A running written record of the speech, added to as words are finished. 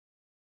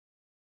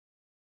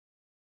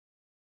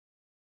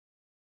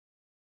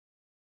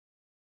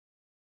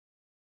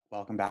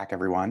Welcome back,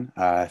 everyone.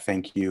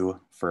 Thank you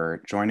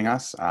for joining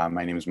us.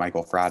 My name is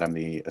Michael Fratt. I'm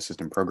the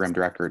Assistant Program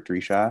Director at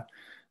Drisha.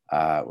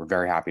 We're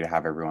very happy to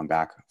have everyone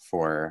back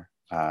for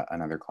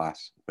another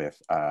class with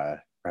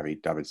Rabbi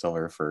David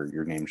Silber for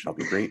Your Name Shall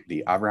Be Great,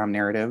 the Avraham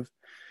narrative.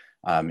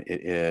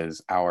 It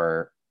is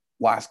our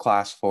last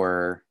class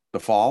for the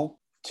fall.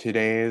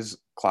 Today's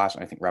class,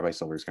 I think Rabbi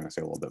Silber is going to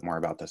say a little bit more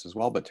about this as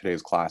well, but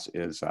today's class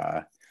is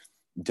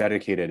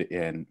dedicated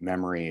in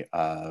memory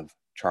of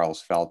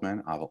Charles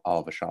Feldman,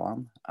 Alav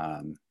Shalom,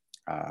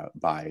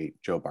 by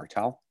Joe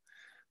Bartel.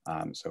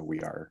 So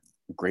we are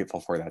grateful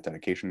for that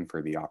dedication,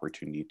 for the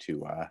opportunity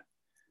to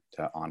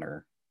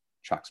honor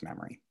Chuck's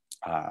memory.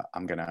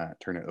 I'm going to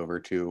turn it over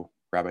to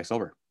Rabbi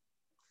Silber.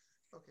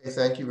 Okay,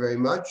 thank you very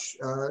much.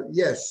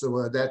 Yes,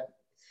 so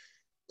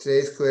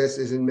today's class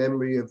is in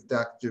memory of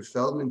Dr.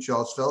 Feldman,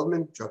 Charles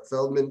Feldman, Chuck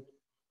Feldman,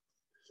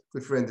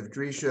 good friend of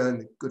Drisha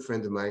and a good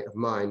friend of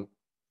mine.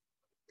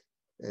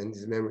 And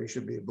his memory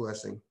should be a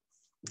blessing.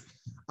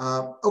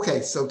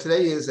 Okay, so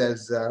today is,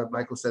 as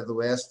Michael said, the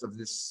last of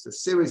this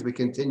series. We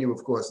continue,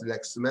 of course, the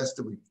next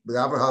semester with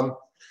Avraham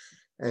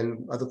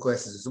and other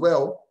classes as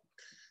well.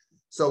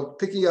 So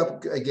picking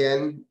up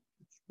again,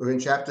 we're in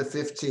chapter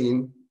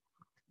 15.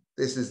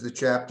 This is the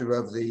chapter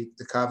of the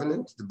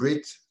covenant, the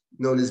Brit,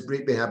 known as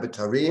Brit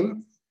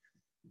Behabitarim.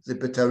 The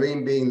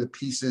Bitarim being the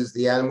pieces,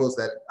 the animals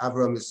that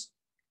Avraham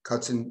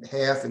cuts in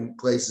half and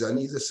places on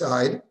either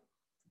side,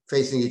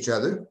 facing each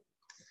other.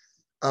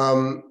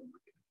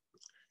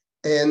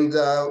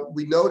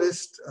 We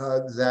noticed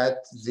that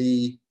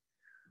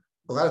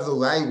a lot of the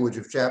language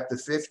of chapter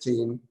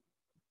 15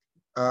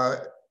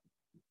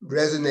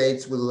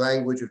 resonates with the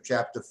language of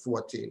chapter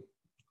 14.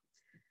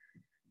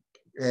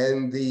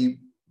 And the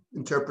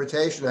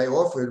interpretation I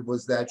offered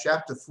was that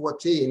chapter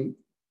 14,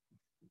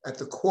 at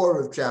the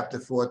core of chapter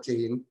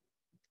 14,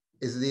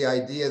 is the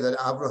idea that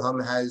Abraham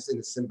has, in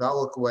a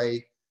symbolic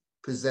way,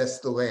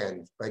 possessed the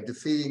land by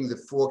defeating the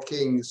four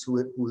kings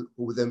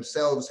who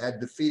themselves had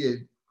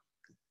defeated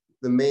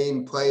the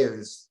main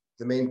players,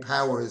 the main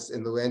powers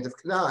in the land of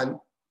Canaan.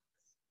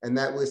 And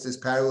that list is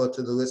parallel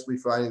to the list we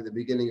find in the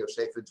beginning of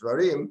Sefer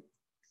Dvarim.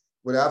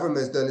 What Avram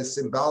has done is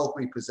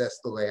symbolically possess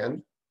the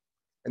land.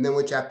 And then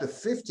what chapter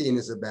 15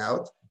 is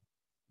about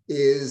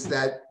is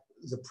that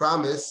the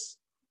promise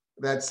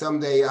that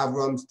someday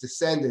Avram's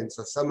descendants,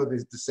 or some of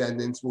his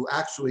descendants, will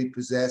actually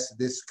possess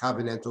this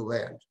covenantal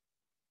land.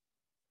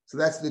 So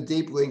that's the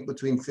deep link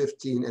between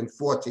 15 and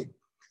 14.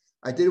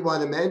 I did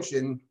want to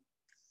mention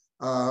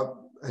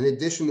an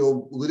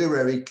additional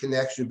literary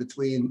connection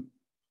between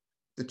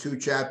the two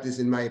chapters,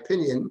 in my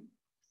opinion,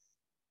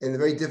 and a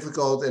very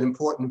difficult and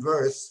important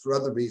verse for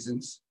other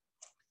reasons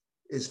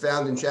is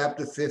found in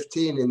chapter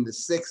 15 in the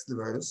 6th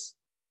verse.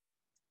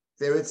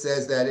 There it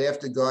says that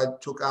after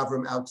God took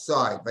Avram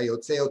outside,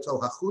 Vayotzei oto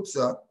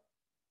hachutza,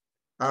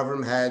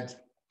 Avram had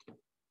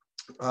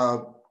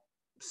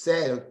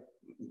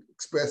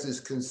expresses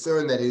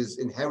concern that his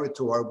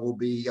inheritor will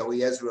be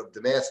Eliezer of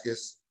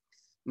Damascus,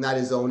 not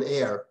his own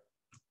heir.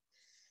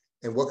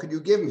 And what could you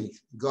give me?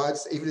 God,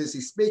 even as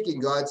he's speaking,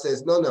 God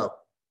says, no.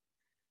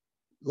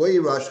 Lo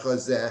yirash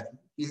chazeh,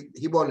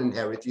 he won't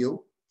inherit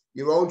you.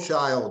 Your own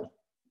child,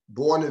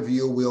 born of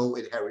you, will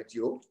inherit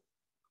you.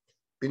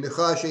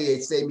 Binecha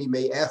sheyetzei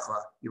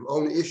mime'echa, your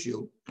own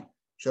issue,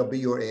 shall be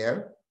your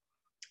heir.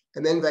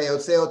 And then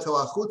vayotzei oto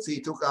hachutzi,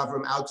 he took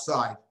Avram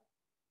outside,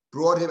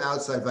 brought him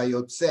outside,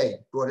 vayotzei,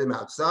 brought him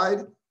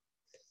outside,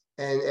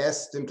 and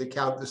asked him to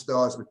count the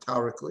stars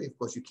rhetorically. Of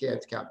course, you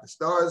can't count the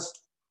stars.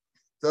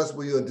 Thus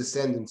will your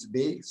descendants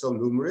be, so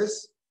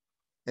numerous.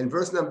 And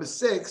verse number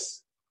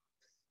 6,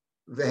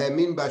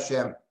 Vehemin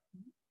Bashem,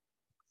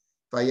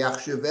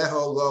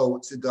 Vayachsheveho lo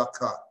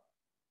tzedakah.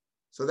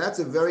 So that's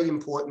a very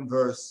important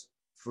verse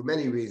for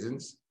many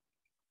reasons.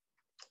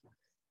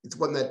 It's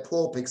one that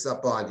Paul picks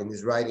up on in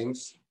his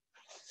writings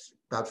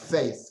about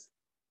faith,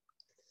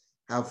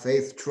 how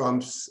faith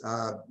trumps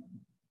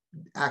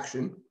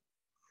action.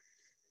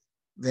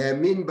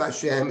 Vehemin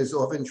Bashem is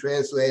often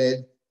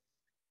translated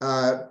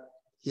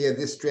here,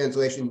 this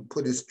translation,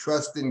 put his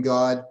trust in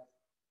God.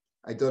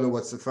 I don't know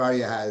what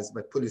Safaria has,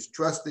 but put his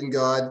trust in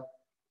God.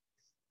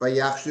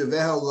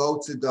 Vayachsheveho lo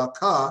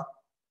tzedakah,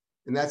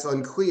 and that's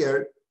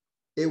unclear.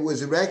 It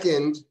was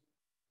reckoned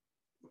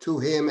to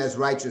him as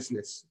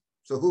righteousness.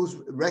 So who's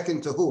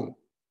reckoned to whom?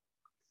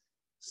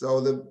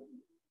 So the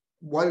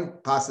one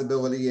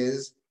possibility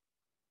is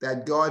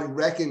that God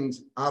reckoned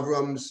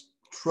Avram's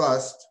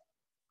trust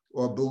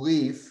or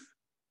belief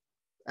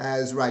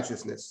as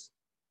righteousness.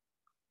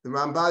 The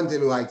Ramban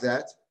didn't like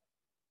that,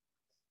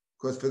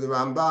 because for the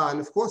Ramban,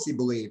 of course he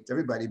believed.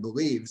 Everybody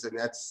believes, and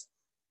that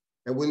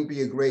wouldn't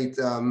be a great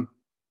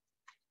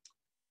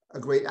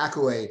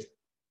accolade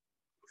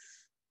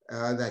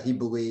that he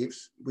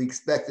believes. We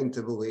expect him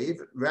to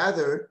believe.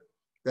 Rather,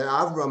 that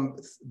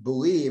Avram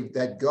believed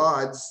that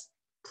God's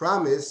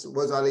promise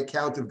was on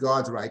account of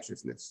God's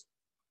righteousness.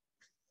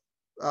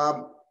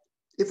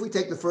 If we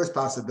take the first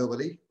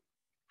possibility,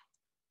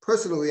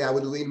 personally, I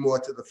would lean more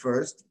to the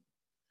first.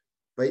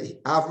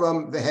 But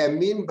Avram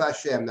vehemin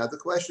b'Hashem. Now the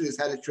question is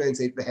how to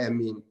translate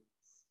vehemin.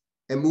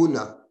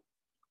 Emunah.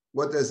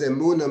 What does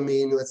emunah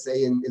mean, let's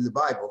say, in the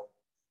Bible?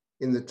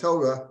 In the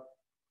Torah,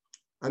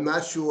 I'm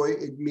not sure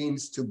it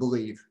means to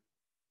believe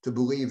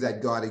that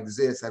God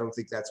exists. I don't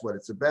think that's what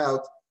it's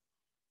about.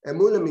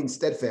 Emunah means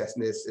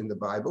steadfastness in the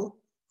Bible,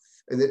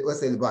 and let's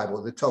say the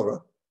Bible, the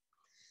Torah.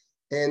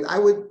 And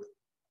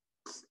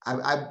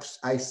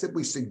I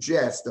simply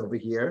suggest over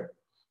here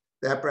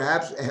that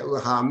perhaps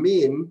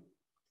Lahamin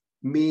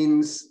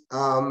means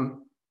to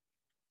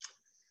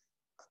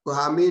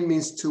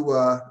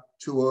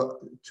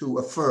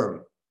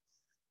affirm,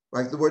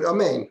 like the word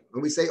amen.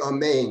 When we say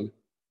amen,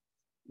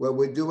 what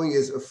we're doing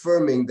is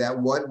affirming that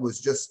what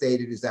was just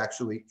stated is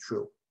actually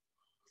true.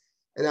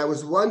 And I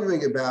was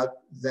wondering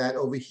about that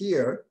over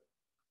here,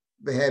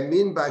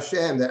 Behemin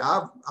Bashem, that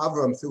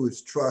Avram, through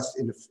his trust,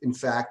 in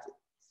fact,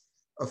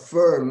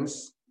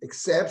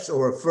 accepts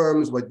or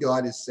affirms what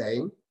God is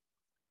saying,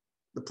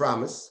 the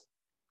promise.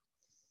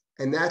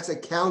 And that's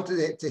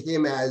accounted to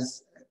him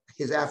as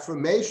his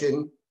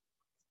affirmation,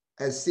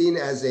 as seen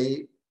as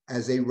a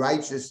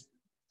righteous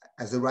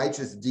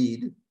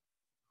deed.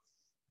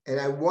 And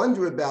I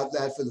wonder about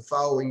that for the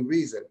following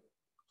reason.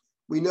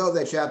 We know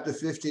that chapter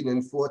 15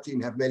 and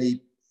 14 have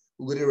many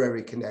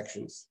literary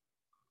connections.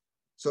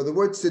 So the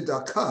word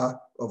tzedakah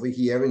over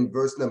here in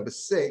verse number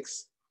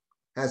 6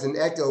 has an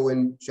echo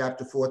in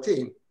chapter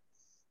 14.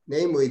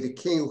 Namely, the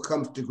king who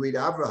comes to greet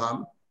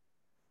Abraham,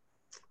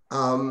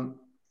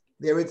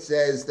 there it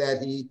says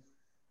that he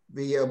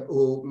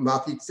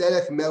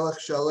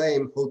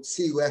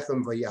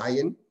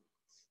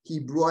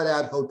brought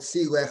out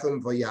hotzi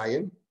lechem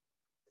vayayin.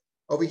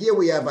 Over here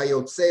we have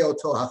vayotzeo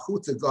to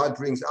hachutza. God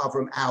brings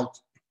Avram out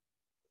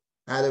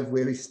of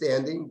where he's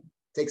standing,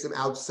 takes him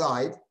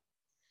outside,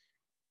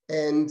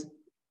 and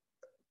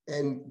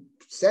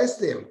says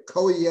to him,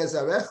 Ko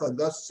yezarecha,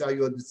 thus shall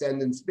your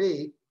descendants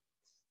be.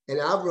 And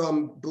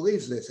Avram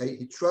believes this.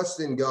 He trusts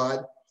in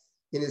God.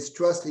 In his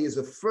trust, he is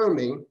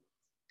affirming,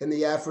 and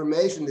the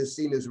affirmation is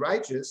seen as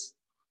righteous.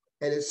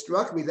 And it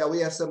struck me that we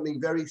have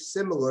something very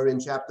similar in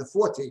chapter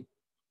 14.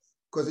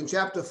 Because in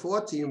chapter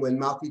 14, when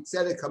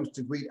Melchizedek comes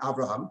to greet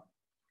Abraham,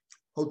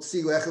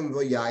 hotzi lechem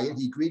v'yayin,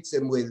 he greets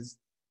him with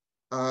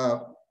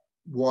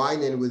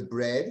wine and with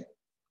bread.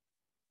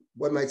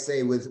 One might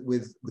say with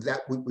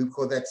that, we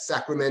call that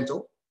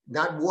sacramental,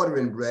 not water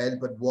and bread,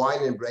 but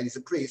wine and bread. He's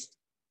a priest.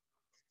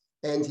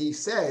 And he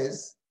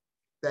says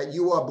that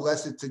you are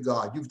blessed to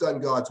God. You've done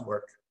God's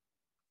work.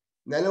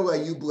 Not only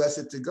are you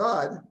blessed to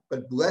God,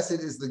 but blessed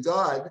is the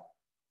God,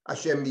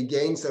 Hashem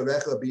migain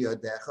sarecha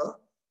biyadecha,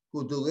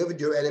 who delivered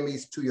your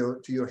enemies to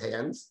your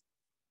hands.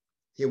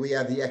 Here we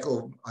have the echo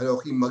of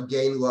Anochi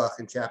Magain Lach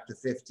in chapter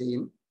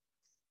 15.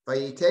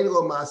 Vayiten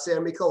lo maaser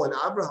mikol, and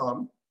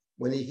Abraham,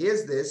 when he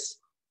hears this,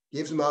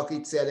 gives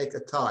Melchizedek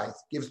a tithe,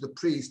 gives the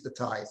priest a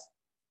tithe.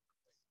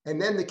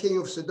 And then the king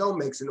of Sodom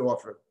makes an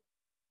offer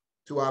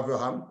to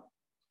Abraham.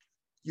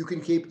 You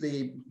can keep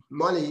the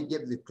money,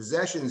 give the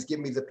possessions, give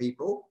me the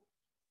people.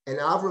 And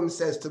Avram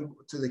says to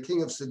the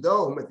king of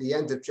Sodom at the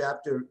end of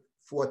chapter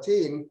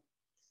 14,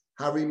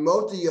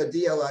 Harimoti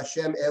yodi el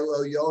Hashem el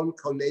elyon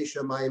konei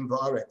shamayim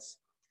va'aretz.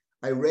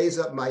 I raise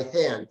up my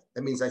hand.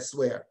 That means I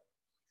swear.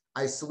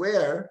 I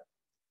swear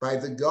by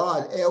the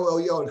God El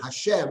Elyon,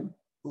 Hashem,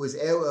 who is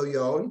El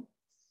Elyon,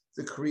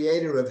 the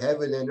creator of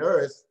heaven and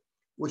earth,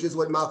 which is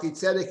what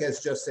Melchizedek has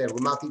just said.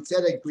 When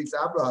Melchizedek greets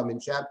Abraham in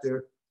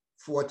chapter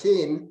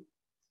 14,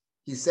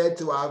 he said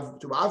to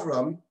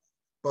Avram,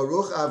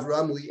 Baruch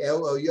Avram li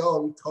El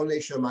Elyon konei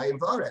shamayim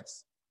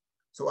va'aretz.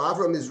 So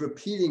Avram is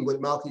repeating what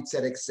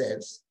Melchizedek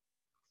says.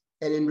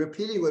 And in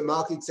repeating what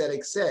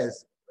Melchizedek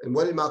says, and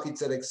what did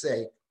Melchizedek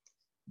say?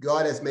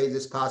 God has made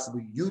this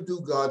possible. You do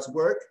God's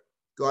work.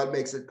 God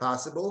makes it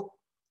possible.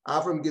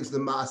 Avram gives the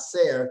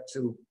maaser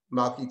to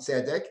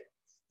Melchizedek,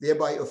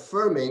 thereby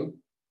affirming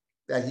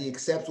that he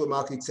accepts what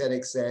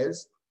Melchizedek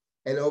says.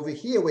 And over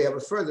here, we have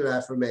a further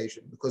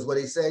affirmation, because what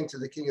he's saying to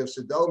the king of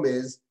Sodom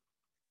is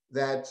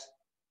that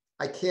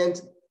I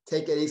can't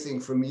take anything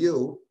from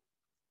you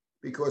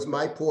because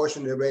my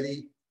portion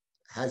already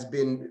has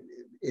been,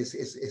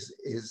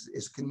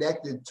 is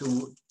connected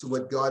to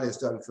what God has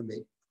done for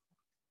me.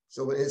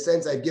 So in a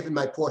sense, I've given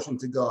my portion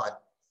to God.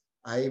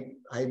 I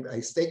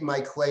stake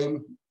my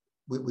claim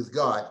with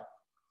God.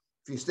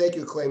 If you stake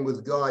your claim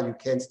with God, you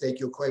can't stake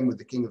your claim with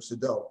the king of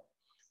Sodom.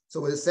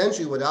 So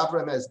essentially what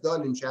Abraham has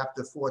done in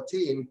chapter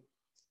 14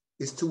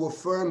 is to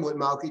affirm what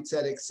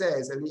Melchizedek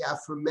says, and the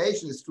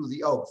affirmation is through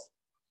the oath,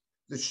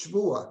 the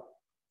shvuah.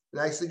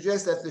 And I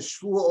suggest that the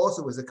shvuah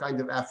also is a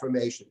kind of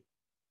affirmation.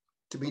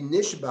 To be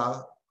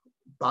nishba,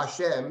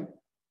 Bashem,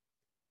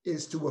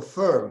 is to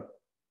affirm.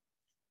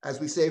 As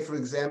we say, for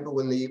example,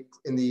 in the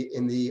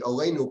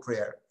Olenu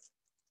prayer,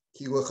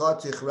 Ki lecha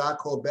tichra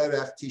kol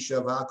berach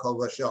tishava kol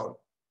lashon.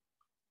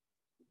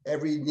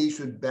 Every knee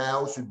should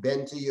bow, should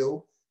bend to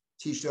you,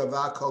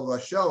 tishava kol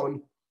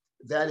lashon,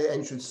 that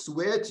and should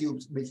swear to you,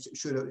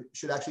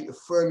 should actually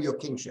affirm your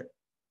kingship.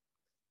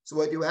 So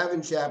what you have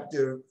in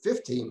chapter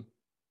 15,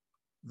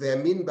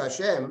 ve'amin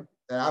Bashem,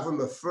 that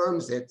Avram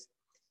affirms it,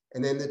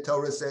 and then the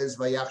Torah says,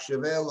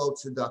 vayachshaveh lo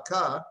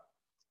tzedakah,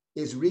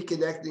 is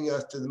reconnecting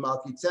us to the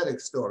Melchizedek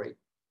story.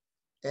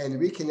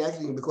 And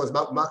reconnecting, because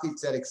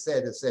Melchizedek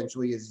said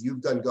essentially is,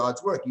 you've done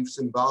God's work. You've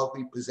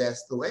symbolically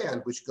possessed the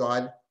land, which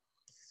God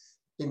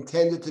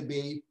intended to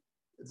be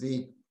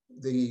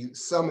the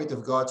summit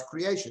of God's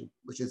creation,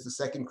 which is the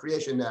second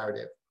creation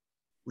narrative,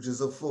 which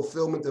is a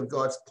fulfillment of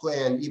God's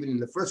plan, even in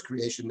the first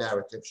creation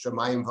narrative,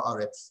 Shamayim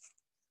Va'aretz.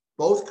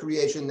 Both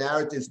creation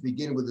narratives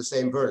begin with the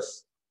same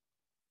verse.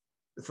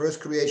 The first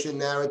creation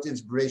narrative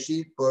is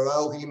Breshit bara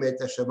Elohim et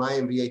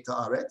hashamayim v'et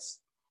haaretz,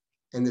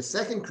 and the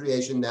second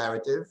creation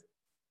narrative,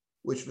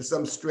 which for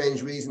some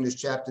strange reason is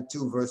chapter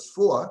 2, verse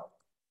 4,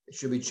 it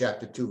should be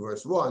chapter 2,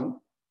 verse 1,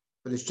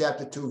 but it's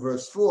chapter 2,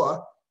 verse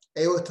 4,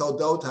 Elo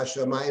toldot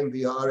hashamayim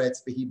v'haaretz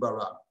v'hi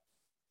bara.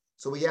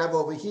 So we have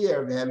over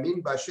here,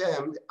 V'hamin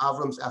b'Hashem,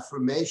 Avram's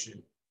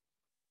affirmation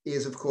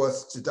is, of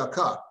course,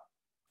 tzedakah,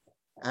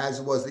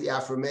 as was the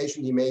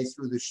affirmation he made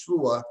through the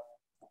Shvuah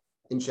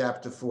in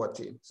chapter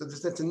 14. So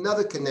that's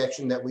another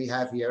connection that we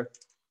have here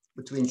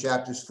between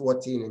chapters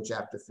 14 and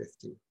chapter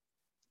 15.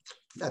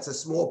 That's a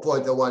small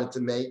point I wanted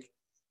to make.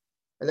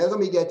 And then let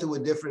me get to a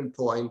different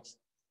point.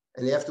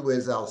 And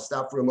afterwards, I'll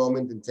stop for a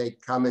moment and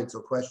take comments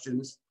or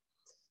questions.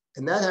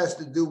 And that has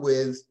to do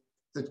with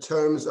the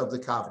terms of the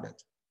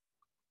covenant.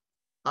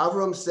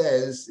 Avram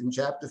says in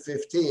chapter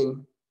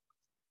 15,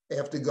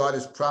 after God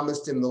has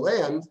promised him the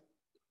land,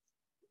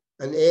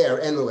 an heir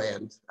and the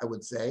land, I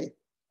would say.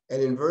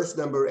 And in verse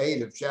number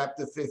 8 of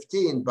chapter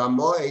 15,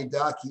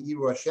 B'mo'edah ki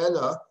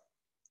iroshena,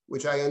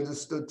 which I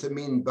understood to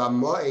mean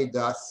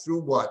B'mo'edah,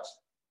 through what?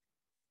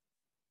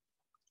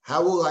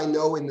 How will I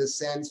know, in the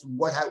sense,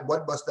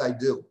 what must I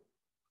do?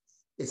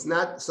 It's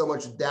not so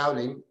much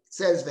doubting. It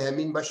says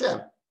V'hamin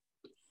b'Hashem.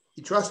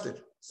 He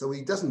trusted, so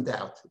he doesn't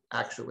doubt,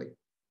 actually.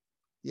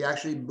 He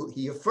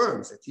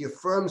affirms it. He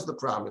affirms the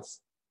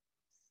promise.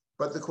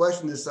 But the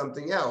question is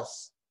something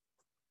else.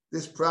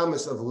 This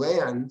promise of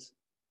land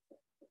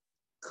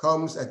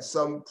comes at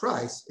some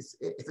price.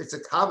 If it's a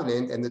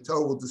covenant, and the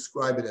Torah will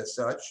describe it as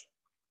such,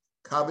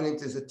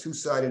 covenant is a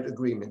two-sided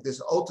agreement.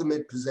 This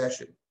ultimate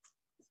possession,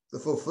 the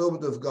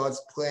fulfillment of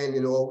God's plan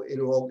in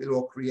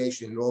all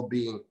creation, in all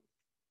being.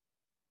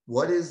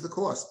 What is the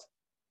cost?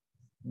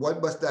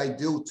 What must I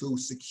do to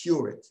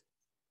secure it?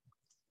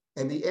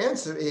 And the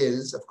answer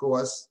is, of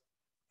course,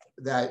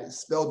 that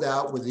spelled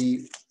out with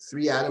the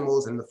three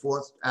animals and the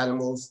fourth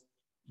animals,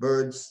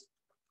 birds,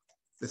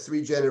 the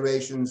three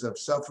generations of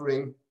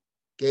suffering,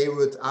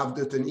 Gerut,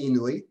 Avdut, and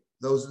Inui.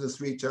 Those are the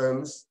three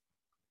terms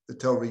the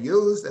Torah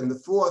used. And the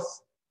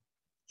fourth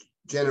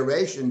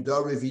generation,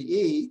 Dor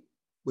Revi'i,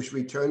 which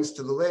returns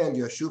to the land,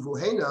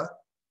 Yashuvu Hena,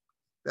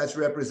 that's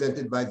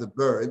represented by the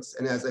birds.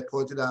 And as I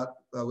pointed out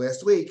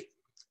last week,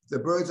 the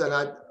birds are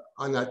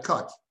not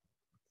cut.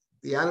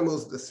 The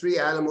animals, the three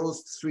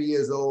animals, 3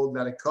 years old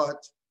that are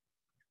cut,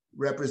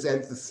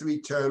 represent the three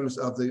terms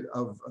of the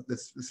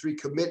three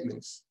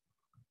commitments,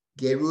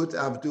 Gerut,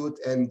 Avdut,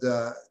 and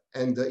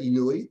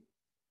Inui,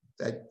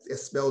 that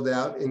is spelled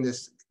out in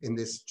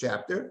this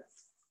chapter.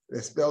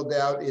 They're spelled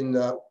out in,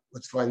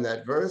 let's find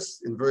that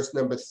verse, in verse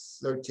number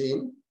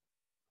 13.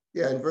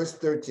 Yeah, in verse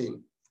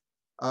 13.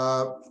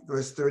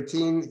 Verse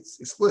 13, it's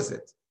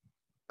explicit.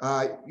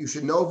 You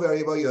should know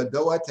very well,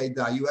 Yodoa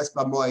Teda, U.S.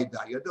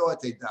 Bamoida, Yodoa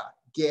Teda.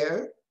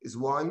 Ger is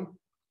one,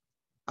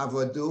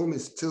 Avadum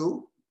is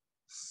two,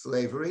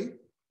 slavery,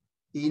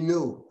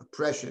 Inu,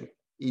 oppression.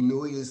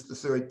 Inui is the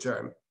third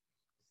term.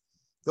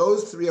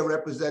 Those three are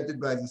represented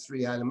by the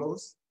three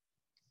animals.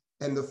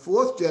 And the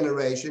fourth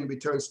generation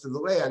returns to the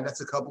land.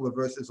 That's a couple of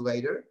verses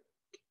later.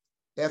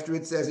 After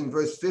it says in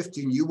verse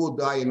 15, you will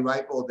die in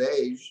ripe old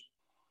age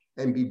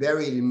and be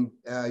buried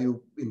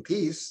in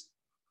peace.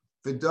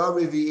 V'dar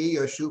revi'i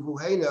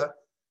yashuvu hena,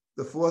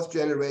 the fourth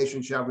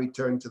generation shall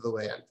return to the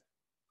land.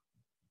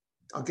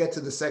 I'll get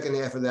to the second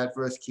half of that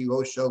verse, Ki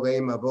lo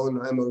sholem avon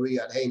emori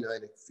ad hena,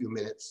 in a few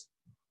minutes.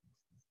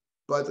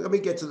 But let me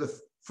get to the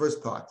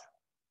first part.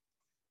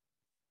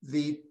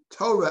 The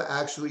Torah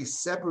actually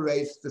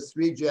separates the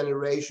three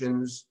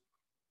generations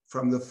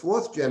from the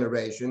fourth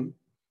generation,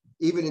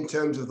 even in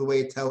terms of the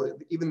way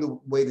even the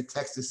way the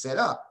text is set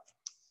up.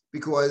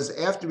 Because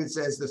after it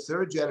says the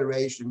third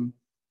generation,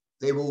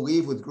 they will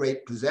leave with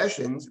great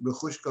possessions,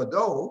 Rechush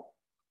Gadol,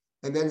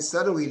 and then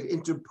suddenly it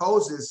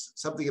interposes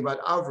something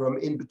about Avram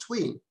in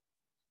between.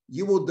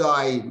 You will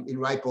die in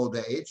ripe old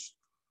age.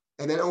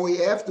 And then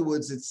only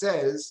afterwards it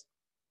says,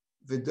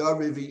 V'dar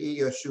revi'i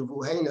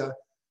yashuvu hena,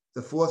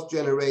 the fourth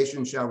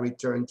generation shall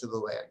return to the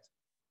land.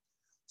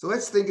 So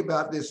let's think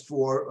about this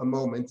for a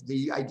moment.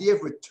 The idea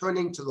of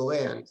returning to the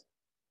land,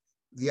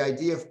 the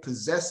idea of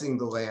possessing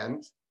the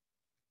land,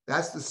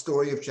 that's the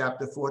story of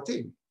chapter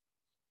 14.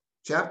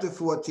 Chapter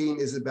 14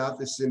 is about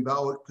the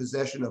symbolic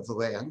possession of the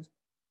land.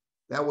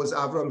 That was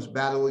Avram's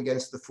battle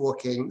against the four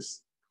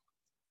kings.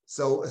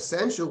 So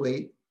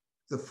essentially,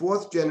 the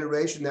fourth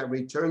generation that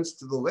returns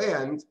to the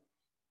land,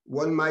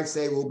 one might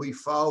say, will be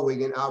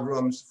following in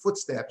Avram's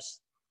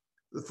footsteps,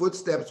 the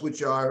footsteps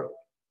which are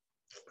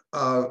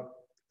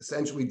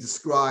essentially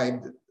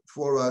described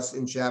for us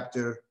in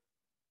chapter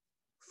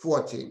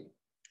 14.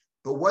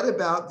 But what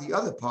about the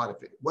other part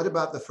of it? What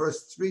about the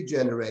first three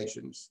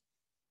generations?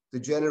 The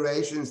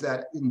generations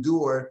that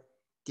endure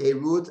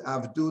Gerut,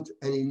 Avdut,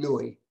 and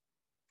Inui.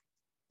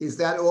 Is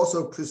that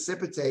also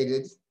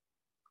precipitated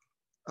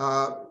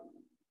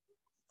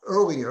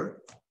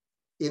earlier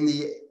in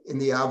the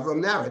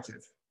Avram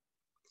narrative?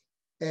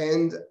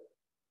 And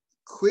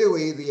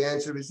clearly the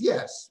answer is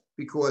yes,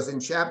 because in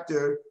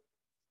chapter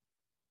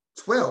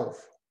 12,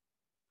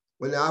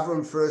 when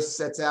Avram first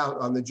sets out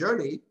on the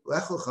journey,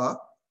 Lech Lecha,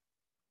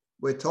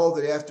 we're told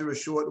that after a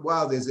short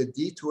while, there's a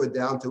detour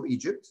down to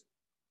Egypt.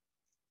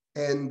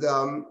 And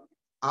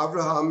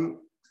Abraham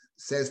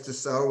says to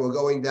Sarah, we're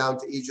going down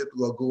to Egypt,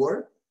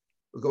 Lagur.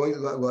 We're going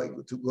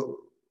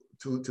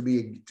to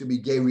be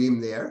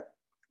Gerim there,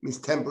 means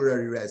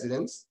temporary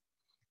residence.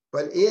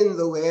 But in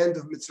the land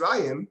of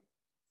Mitzrayim,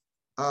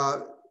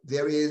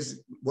 there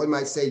is, one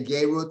might say,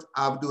 Gerut,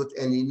 Abdut,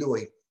 and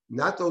Inui.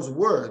 Not those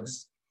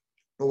words,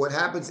 but what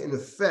happens in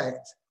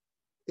effect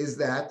is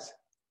that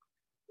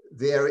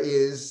there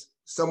is,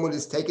 someone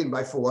is taken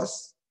by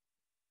force,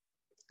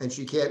 and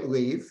she can't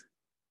leave,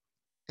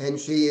 and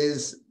she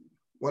is,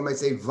 one might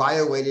say,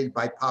 violated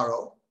by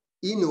Paro.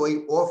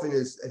 Inui often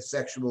is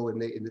sexual in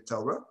the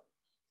Torah.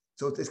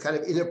 So it's kind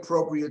of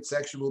inappropriate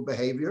sexual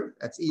behavior.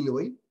 That's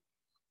Inui.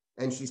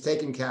 And she's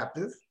taken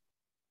captive.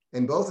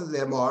 And both of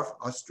them are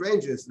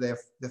strangers. They're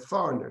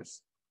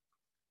foreigners.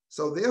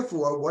 So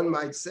therefore, one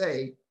might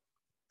say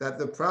that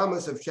the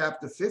promise of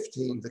chapter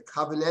 15, the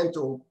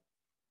covenantal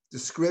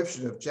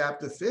description of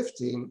chapter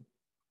 15,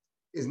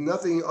 is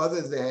nothing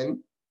other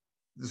than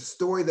the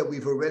story that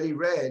we've already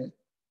read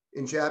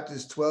in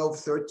chapters 12,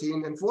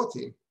 13, and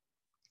 14.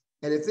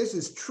 And if this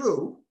is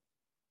true,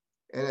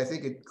 and I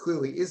think it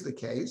clearly is the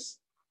case,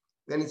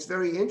 then it's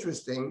very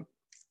interesting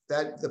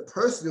that the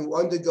person who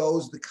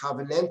undergoes the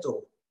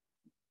covenantal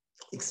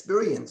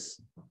experience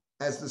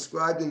as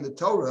described in the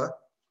Torah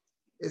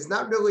is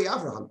not really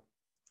Avraham.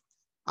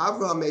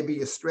 Avraham may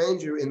be a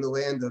stranger in the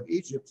land of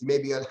Egypt. He may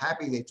be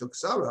unhappy they took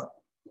Sarah,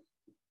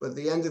 but at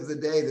the end of the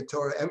day, the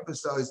Torah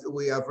emphasized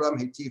Uli Avram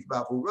Hitiv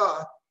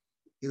Bavura.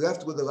 He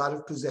left with a lot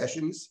of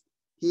possessions.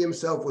 He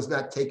himself was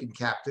not taken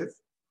captive.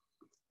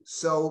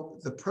 So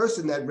the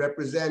person that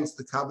represents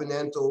the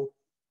covenantal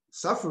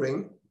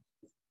suffering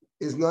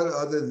is none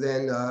other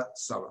than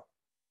Sarah.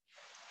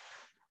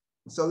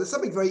 So there's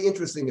something very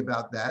interesting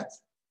about that.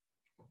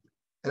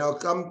 And I'll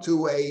come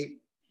to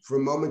for a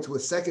moment to a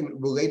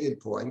second related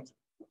point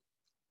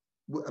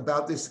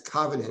about this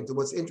covenant and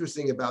what's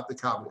interesting about the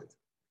covenant.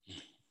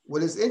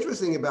 What is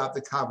interesting about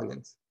the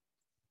covenant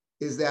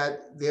is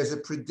that there's a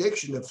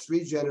prediction of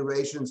 3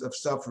 generations of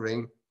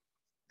suffering,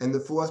 and the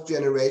 4th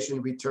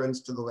generation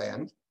returns to the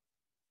land.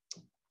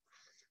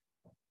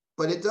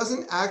 But it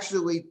doesn't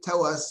actually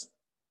tell us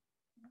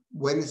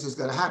when this is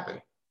going to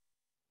happen.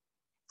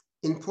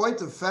 In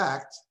point of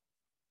fact,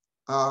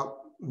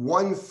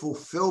 one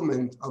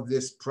fulfillment of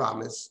this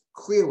promise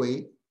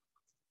clearly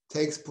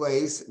takes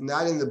place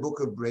not in the book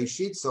of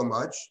Breshit so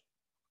much,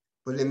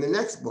 but in the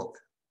next book,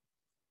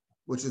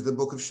 which is the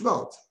book of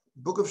Shemot.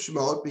 The book of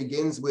Shemot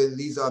begins with,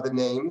 these are the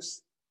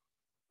names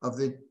of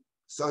the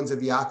sons of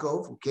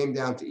Yaakov who came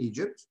down to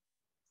Egypt.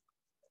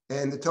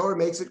 And the Torah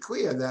makes it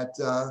clear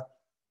that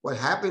what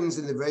happens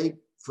in the very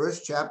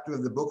first chapter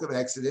of the book of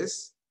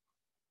Exodus,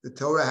 the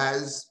Torah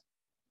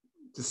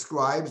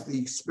describes the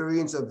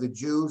experience of the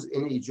Jews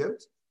in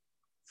Egypt,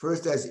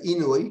 first as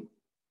Inui.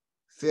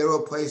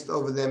 Pharaoh placed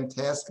over them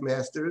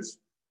taskmasters,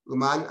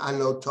 Uman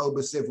anoto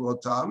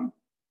b'sivrotam,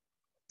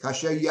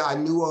 kasher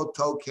ya'anu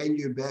oto ken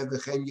yirbev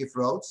v'chen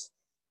yifrotz.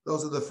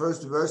 Those are the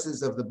first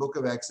verses of the book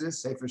of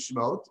Exodus, Sefer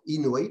Shemot,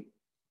 Inui.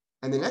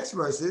 And the next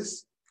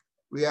verses,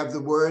 we have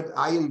the word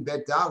ayin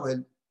bet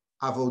daled,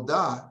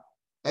 avodah,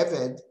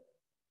 eved,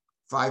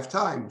 5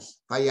 times.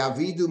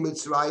 Vayavidu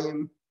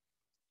Mitzrayim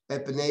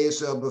et bnei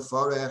Yisrael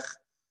b'forech,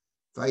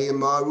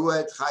 vayamaru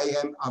et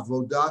chayim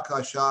avodah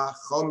kasha,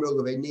 chomer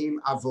levenim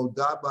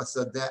avodah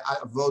basadeh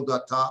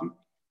avodatam,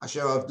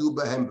 asher avdu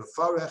behem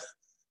b'forech,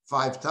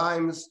 5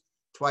 times,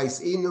 twice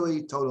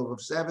Inui, total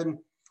of 7.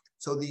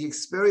 So the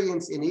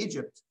experience in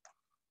Egypt,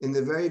 in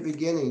the very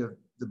beginning of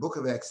the book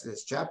of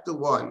Exodus, chapter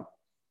 1,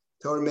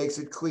 Torah makes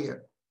it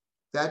clear.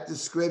 That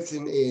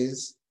description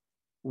is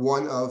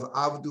one of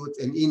Avdut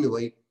and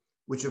Inui,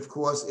 which of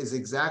course is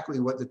exactly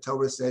what the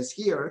Torah says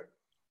here,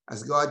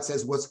 as God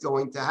says what's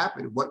going to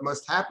happen, what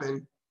must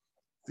happen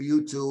for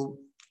you to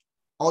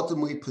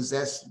ultimately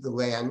possess the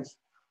land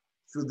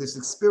through this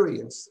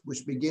experience,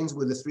 which begins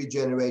with the 3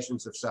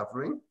 generations of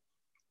suffering.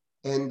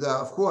 And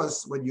of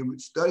course, when you're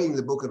studying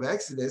the book of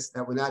Exodus,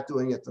 that we're not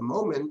doing at the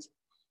moment,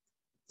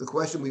 the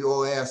question we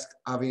all ask,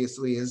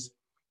 obviously, is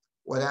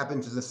what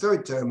happened to the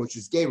 3rd term, which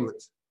is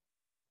Gerut.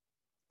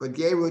 But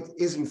Gerut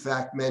is in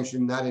fact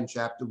mentioned not in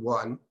chapter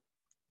 1,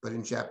 but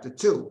in chapter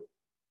 2.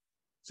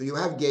 So you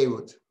have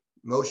Gerut.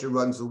 Moshe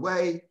runs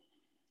away,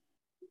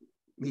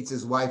 meets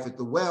his wife at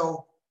the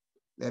well.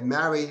 They're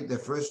married. Their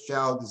first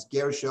child is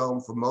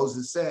Gershom. For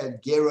Moses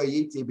said,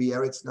 Gerayiti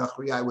b'eretz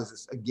nachri, I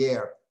was a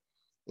ger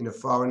in a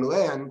foreign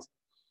land,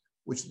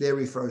 which there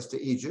refers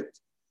to Egypt.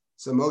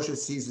 So Moshe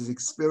sees his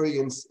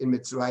experience in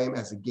Mitzrayim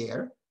as a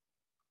ger.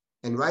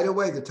 And right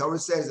away, the Torah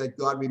says that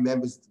God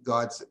remembers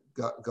God's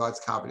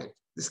covenant.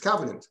 This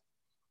covenant,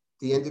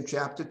 the end of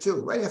chapter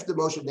 2. Right after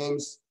Moshe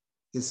names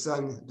his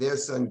son, their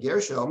son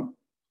Gershom,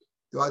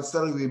 God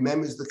suddenly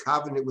remembers the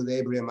covenant with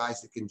Abraham,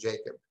 Isaac, and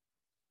Jacob.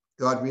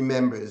 God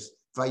remembers,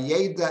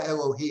 Vayeda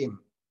Elohim,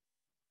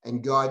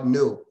 and God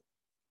knew.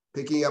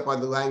 Picking up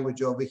on the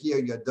language over here,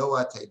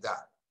 Yadoa Teda.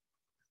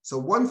 So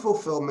one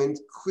fulfillment,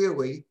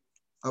 clearly,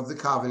 of the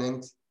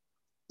covenant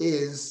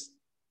is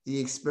the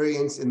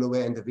experience in the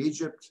land of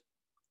Egypt.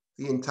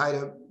 The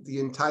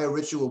entire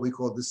ritual we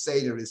call the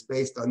Seder is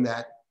based on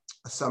that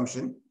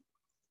assumption.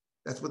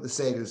 That's what the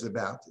Seder is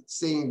about. It's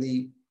seeing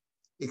the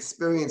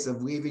experience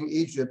of leaving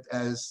Egypt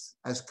as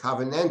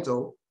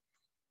covenantal,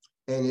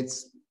 and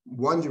it's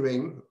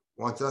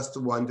wants us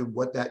to wonder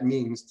what that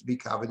means to be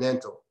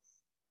covenantal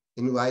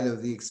in light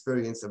of the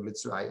experience of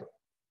Mitzrayim.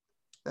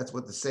 That's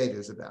what the Seder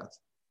is about.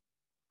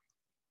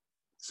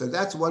 So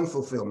that's one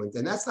fulfillment,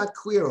 and that's not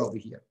clear over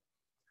here.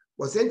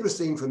 What's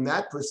interesting from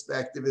that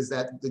perspective is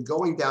that the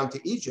going down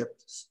to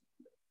Egypt,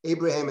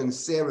 Abraham and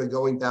Sarah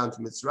going down to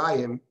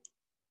Mitzrayim,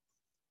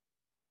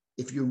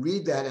 if you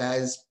read that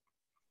as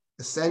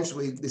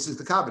essentially, this is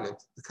the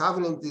covenant. The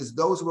covenant is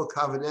those who are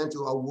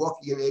covenantal are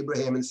walking in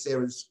Abraham and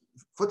Sarah's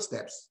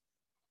footsteps.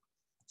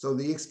 So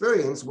the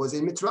experience was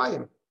in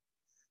Mitzrayim.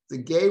 The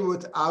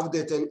Gerut,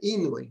 Avdet, and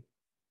Inui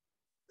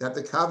that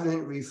the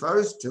covenant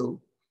refers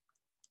to,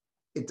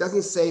 it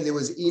doesn't say there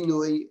was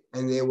Inui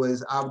and there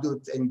was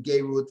Avdut and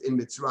Gerut in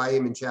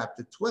Mitzrayim in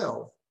chapter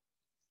 12,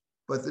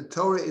 but the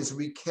Torah is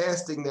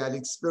recasting that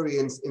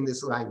experience in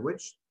this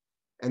language.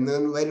 And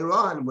then later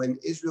on, when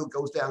Israel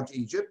goes down to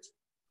Egypt,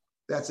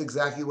 that's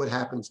exactly what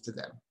happens to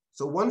them.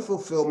 So one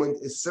fulfillment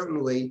is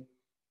certainly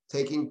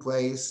taking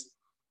place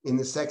in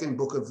the second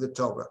book of the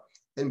Torah.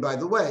 And by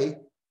the way,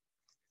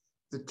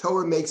 the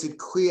Torah makes it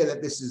clear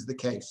that this is the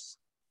case.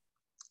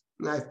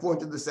 And I've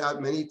pointed this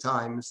out many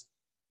times,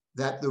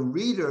 that the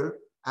reader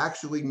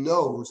actually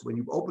knows, when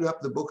you open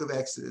up the book of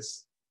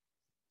Exodus,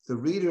 the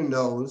reader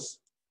knows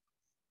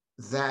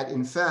that,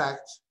 in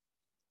fact,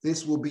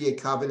 this will be a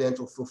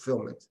covenantal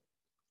fulfillment.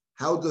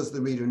 How does the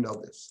reader know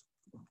this?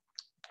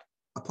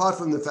 Apart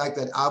from the fact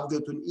that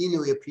Avdut and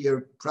Inui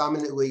appear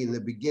prominently in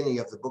the beginning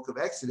of the book of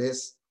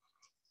Exodus,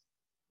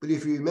 but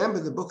if you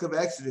remember the book of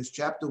Exodus,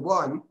 chapter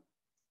 1,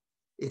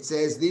 it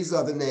says these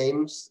are the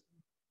names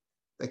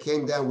that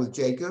came down with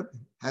Jacob,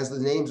 has the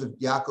names of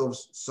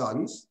Yaakov's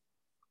sons,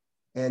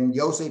 and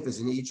Yosef is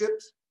in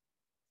Egypt.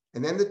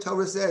 And then the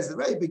Torah says, the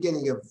very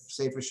beginning of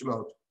Sefer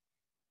Shemot,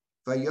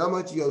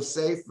 Vayomot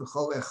Yosef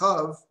v'chol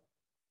echav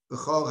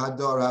v'chol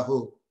hador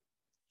ahu.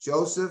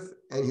 Joseph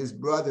and his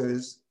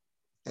brothers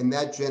and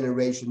that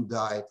generation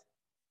died.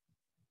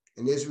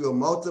 And Israel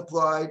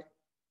multiplied,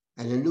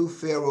 and a new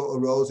Pharaoh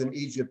arose in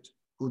Egypt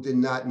who did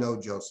not know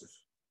Joseph.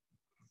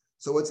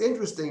 So what's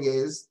interesting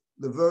is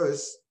the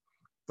verse,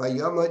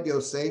 Vayomot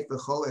Yosef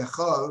v'chol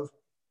echav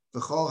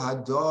v'chol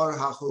hador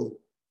ahu.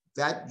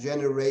 That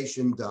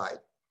generation died.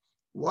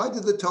 Why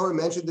did the Torah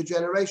mention the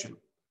generation?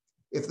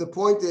 If the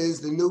point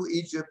is the new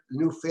Egypt, the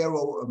new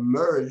Pharaoh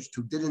emerged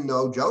who didn't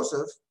know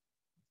Joseph,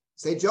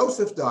 say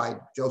Joseph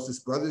died, Joseph's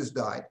brothers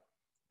died.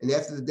 And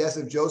after the death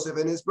of Joseph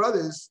and his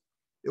brothers,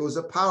 there was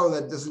a power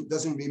that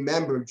doesn't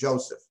remember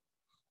Joseph.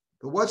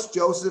 But what's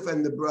Joseph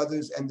and the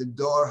brothers and the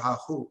Dor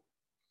Hahu?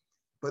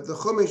 But the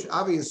Chumash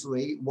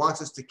obviously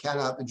wants us to count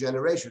out the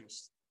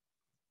generations.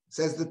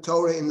 Says the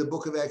Torah in the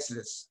book of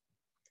Exodus.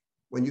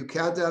 When you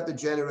count out the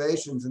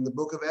generations in the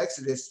book of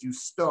Exodus, you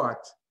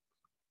start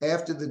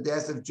after the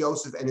death of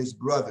Joseph and his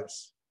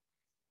brothers.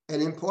 And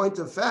in point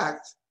of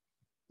fact,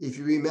 if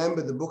you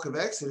remember the book of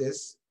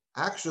Exodus,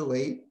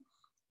 actually,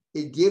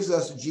 it gives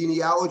us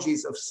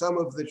genealogies of some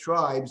of the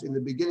tribes in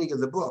the beginning of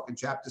the book, in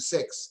chapter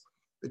 6.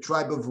 The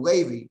tribe of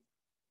Levi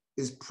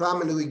is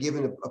prominently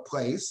given a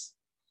place.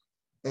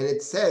 And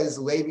it says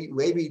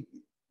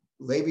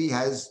Levi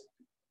has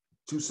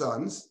two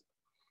sons.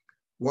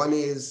 One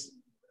is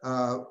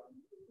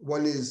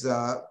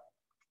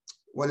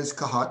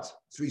Kahat,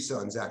 three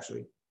sons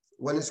actually.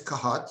 One is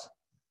Kahat.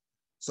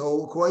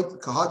 So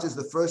Kahat is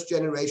the first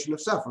generation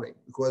of suffering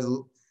because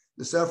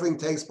the suffering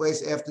takes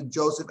place after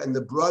Joseph and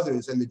the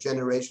brothers and the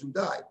generation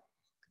died.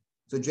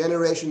 So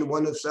generation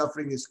one of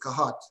suffering is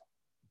Kahat.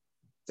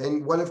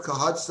 Then one of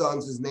Kahat's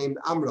sons is named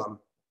Amram.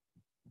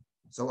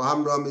 So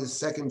Amram is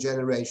second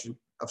generation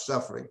of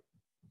suffering.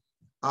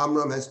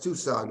 Amram has two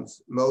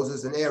sons,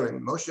 Moses and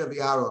Aaron, Moshe and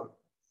Aaron.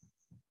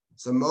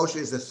 So Moshe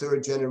is the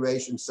third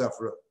generation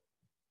sufferer.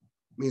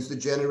 Means the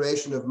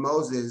generation of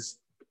Moses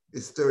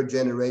is third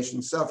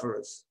generation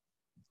sufferers.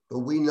 But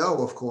we know,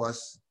 of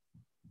course,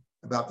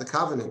 about the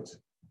covenant.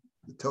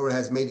 The Torah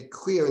has made it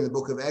clear in the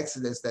book of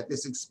Exodus that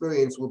this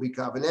experience will be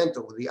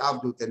covenantal with the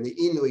Avdut and the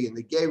Inui and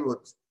the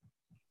Gerut.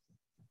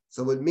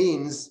 So it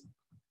means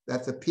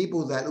that the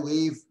people that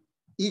leave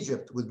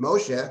Egypt with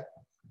Moshe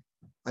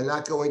are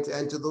not going to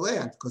enter the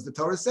land because the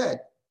Torah said,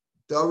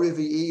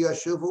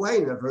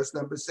 verse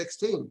number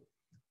 16,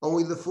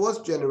 only the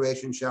fourth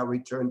generation shall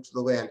return to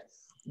the land.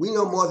 We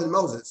know more than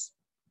Moses.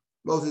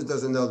 Moses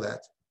doesn't know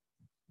that.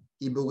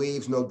 He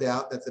believes, no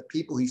doubt, that the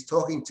people he's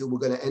talking to were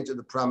going to enter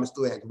the promised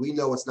land. We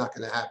know it's not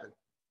going to happen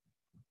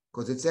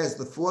because it says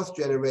the fourth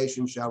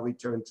generation shall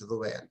return to the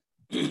land.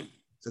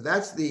 So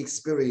that's the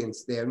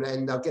experience there.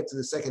 And I'll get to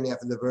the second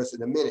half of the verse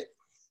in a minute.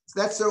 So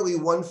that's certainly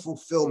one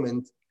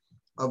fulfillment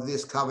of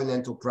this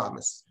covenantal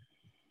promise.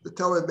 The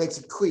Torah makes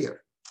it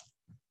clear.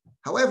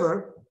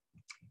 However,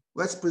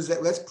 let's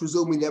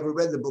presume we never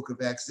read the book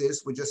of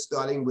Exodus. We're just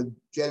starting with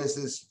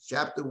Genesis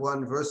chapter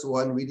 1, verse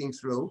 1, reading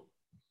through.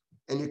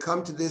 And you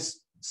come to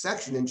this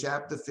section in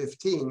chapter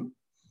 15.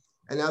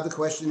 And now the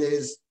question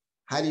is,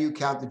 how do you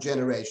count the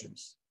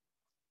generations?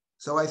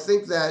 So I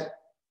think that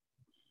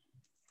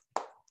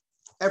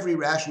every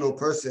rational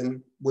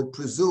person would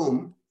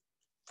presume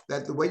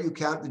that the way you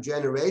count the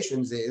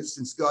generations is,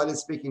 since God is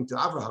speaking to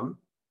Abraham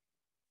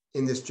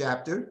in this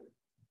chapter,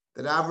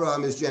 that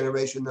Abraham is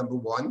generation number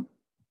 1,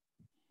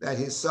 that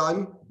his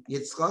son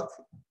Yitzchak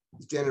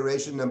is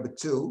generation number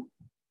 2,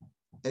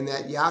 and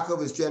that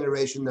Yaakov is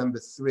generation number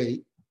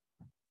 3,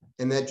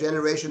 and that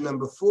generation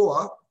number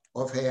 4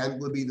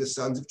 offhand would be the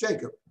sons of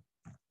Jacob.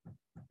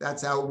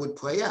 That's how it would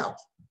play out.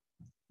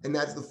 And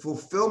that's the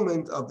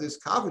fulfillment of this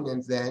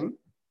covenant then.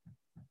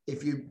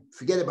 If you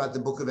forget about the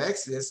book of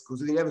Exodus,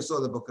 because we never saw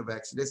the book of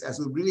Exodus, as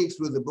we're reading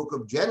through the book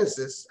of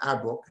Genesis,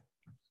 our book,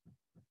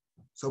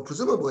 so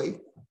presumably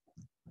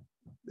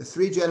the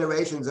 3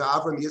 generations are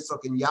Abraham, Yitzchak,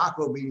 and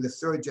Yaakov being the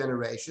 3rd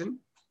generation,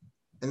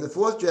 and the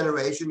 4th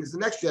generation is the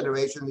next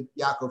generation,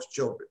 Yaakov's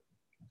children.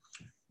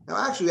 Now,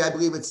 actually, I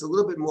believe it's a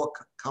little bit more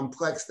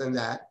complex than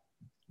that,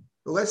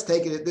 but let's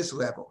take it at this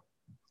level.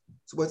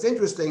 So what's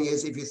interesting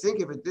is, if you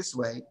think of it this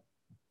way,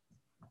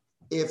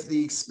 if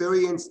the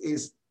experience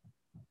is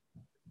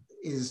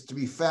to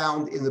be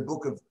found in the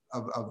book of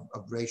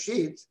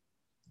Breshit,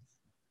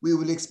 we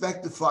would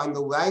expect to find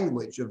the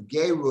language of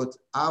Gerut,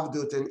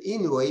 Avdut, and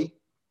Inui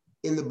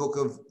in the book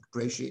of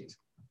Breshit.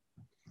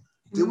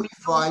 Do we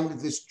find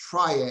this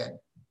triad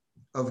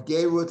of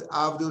Gerut,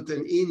 Avdut,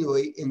 and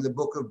Inui in the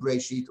book of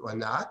Breshit or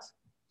not?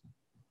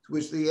 To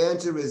which the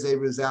answer is a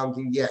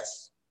resounding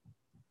yes.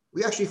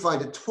 We actually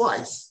find it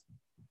twice.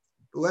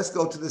 But let's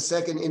go to the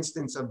second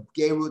instance of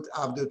Gerut,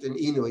 Avdut, and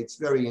Inui. It's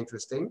very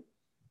interesting.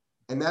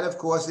 And that, of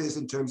course, is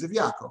in terms of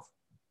Yaakov.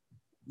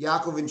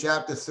 Yaakov in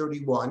chapter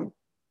 31.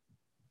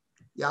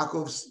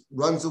 Yaakov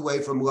runs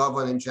away from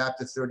Lavan in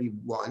chapter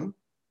 31.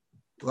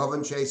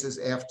 Lavan chases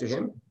after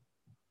him.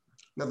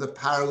 Another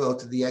parallel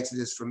to the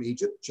Exodus from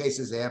Egypt,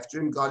 chases after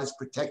him. God is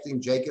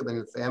protecting Jacob and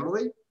the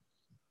family.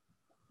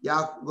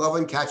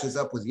 Lavan catches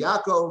up with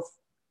Yaakov.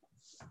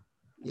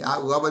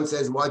 Lavan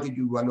says, why did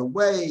you run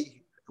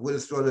away? I would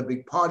have thrown a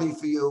big party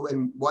for you.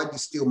 And why did you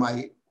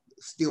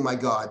steal my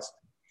gods?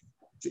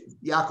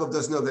 Yaakov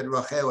doesn't know that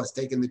Rachel has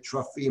taken the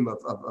trophim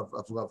of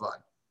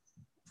Lavan.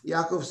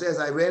 Yaakov says,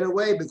 I ran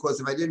away because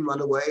if I didn't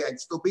run away, I'd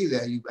still be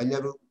there.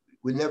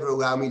 Would never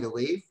allow me to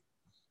leave.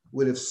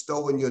 Would have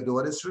stolen your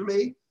daughters from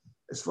me.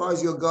 As far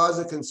as your gods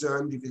are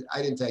concerned,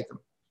 I didn't take them.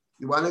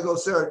 You want to go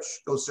search,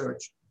 go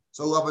search.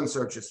 So Lavan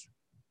searches.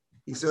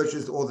 He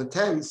searches all the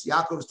tents,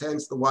 Yaakov's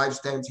tents, the wives'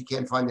 tents. He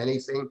can't find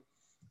anything.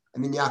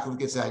 And then Yaakov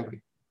gets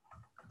angry.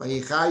 In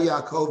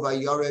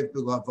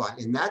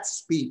that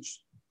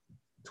speech,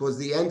 towards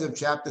the end of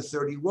chapter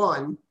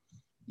 31,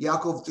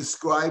 Yaakov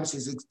describes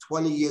his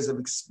 20 years of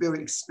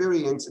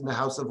experience in the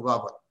house of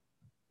Lavan.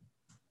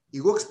 He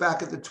looks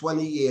back at the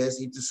 20 years,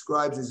 he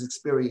describes his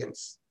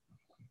experience.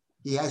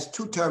 He has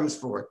 2 terms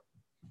for it.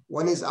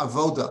 One is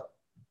avoda,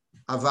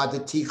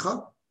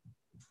 avadaticha.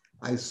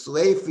 I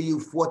slave for you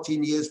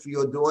 14 years for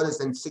your daughters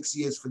and 6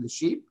 years for the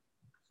sheep.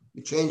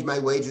 You changed my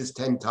wages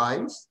 10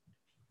 times.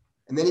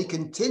 And then he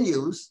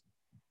continues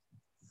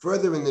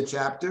further in the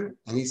chapter,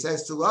 and he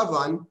says to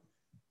Lavan,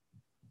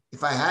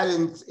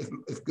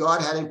 if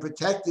God hadn't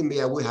protected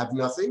me, I would have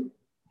nothing.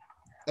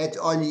 Et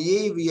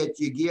onyi v'et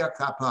yigia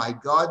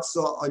kapai. God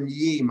saw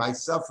onyi, my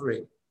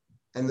suffering,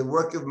 and the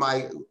work of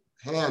my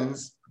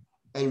hands,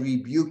 and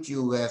rebuked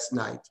you last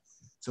night.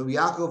 So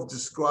Yaakov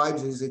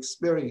describes his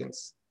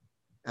experience.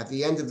 At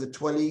the end of the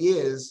 20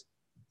 years,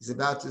 he's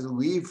about to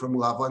leave from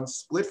Lavan,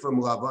 split from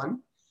Lavan,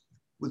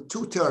 with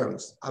 2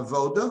 terms,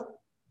 avoda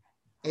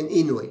and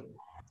inui.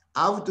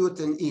 Avdut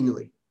and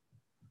inui.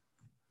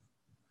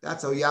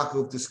 That's how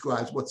Yaakov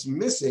describes. What's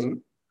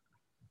missing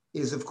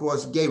is, of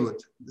course, Gerut,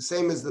 the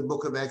same as the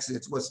book of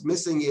Exodus. What's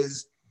missing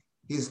is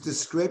his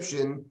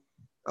description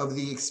of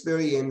the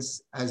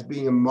experience as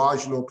being a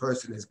marginal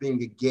person, as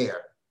being a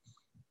ger.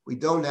 We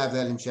don't have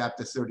that in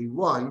chapter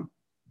 31,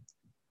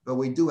 but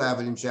we do have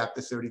it in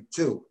chapter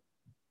 32.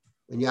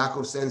 When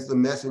Yaakov sends the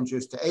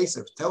messengers to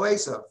Esav, tell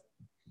Esav,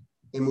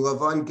 in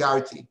Lavan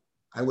Garti,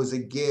 I was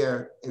a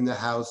ger in the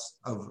house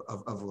of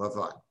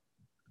Lavan.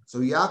 So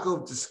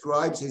Yaakov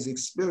describes his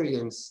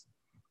experience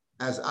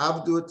as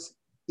Avdut,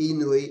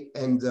 Inui,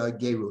 and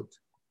Gerut.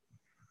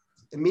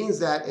 It means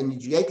that, and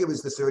Jacob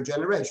is the 3rd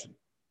generation.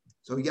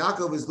 So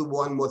Yaakov is the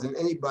one more than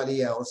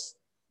anybody else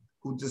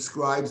who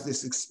describes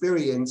this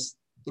experience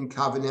in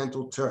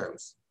covenantal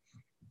terms.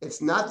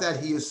 it's not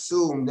that he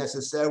assumed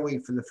necessarily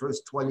for the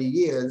first 20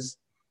 years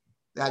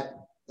that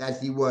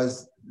he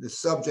was the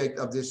subject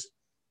of this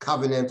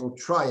covenantal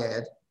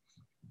triad,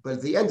 but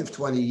at the end of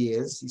 20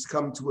 years, he's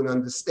come to an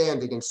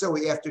understanding. And so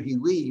after he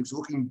leaves,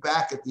 looking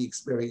back at the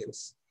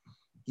experience,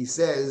 he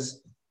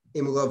says,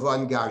 Im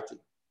Lavan Garti.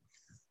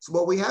 So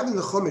what we have in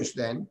the Chumash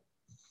then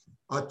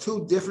are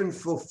two different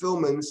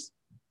fulfillments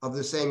of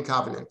the same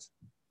covenant.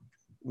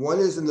 One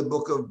is in the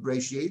book of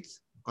Breshit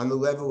on the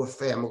level of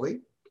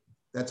family.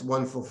 That's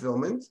one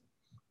fulfillment.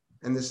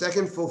 And the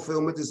second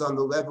fulfillment is on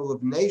the level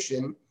of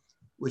nation,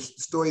 which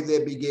the story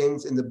there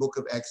begins in the book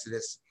of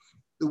Exodus.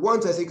 The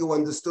ones I think who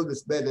understood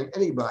this better than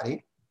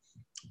anybody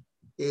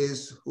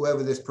is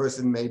whoever this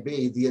person may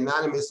be, the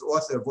anonymous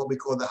author of what we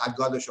call the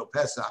Haggadah Shel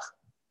Pesach.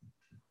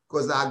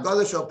 Because the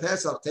Haggadah Shel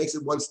Pesach takes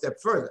it one step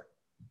further.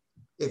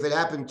 If it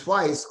happened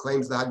twice,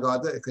 claims the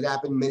Haggadah, it could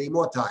happen many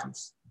more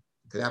times.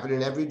 It could happen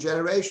in every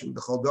generation,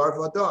 the Chodar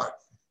V'Adar.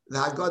 The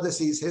Haggadah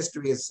sees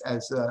history as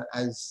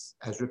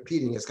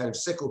repeating, as kind of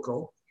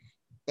cyclical,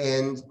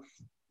 and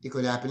it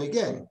could happen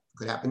again. It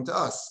could happen to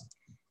us.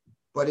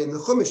 But in the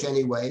Chumash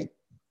anyway,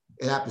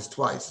 it happens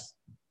twice.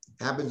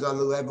 It happens on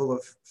the level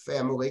of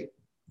family.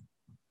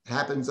 It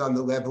happens on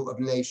the level of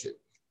nation.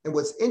 And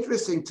what's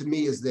interesting to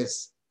me is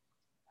this,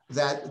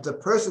 that the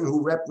person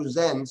who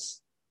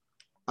represents,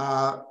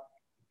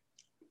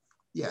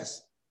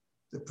 yes,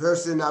 the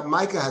person,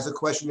 Micah has a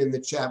question in the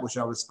chat, which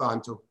I'll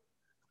respond to.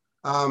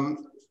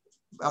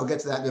 I'll get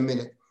to that in a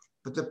minute.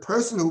 But the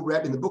person who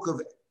read in the book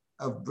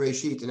of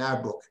Breshit, in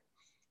our book,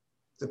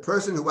 the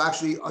person who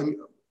actually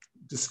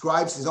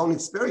describes his own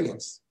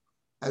experience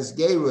as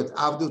Gerut,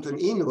 Avdut, and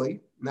Inui,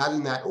 not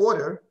in that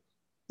order,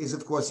 is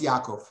of course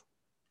Yaakov.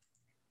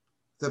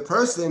 The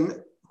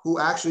person who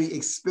actually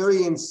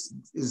experienced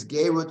is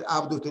Gerut,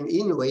 Avdut, and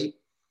Inui,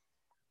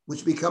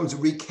 which becomes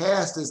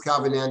recast as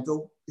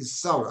covenantal, is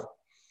Sarah.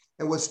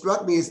 And what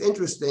struck me as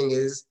interesting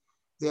is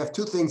they have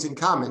two things in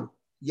common,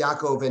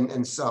 Yaakov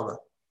and Sarah.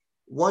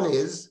 One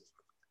is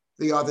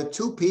they are the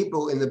two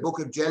people in the book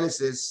of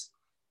Genesis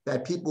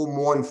that people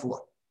mourn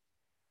for.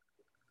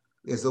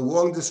 There's a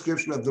long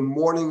description of the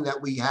mourning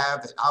that we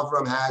have, that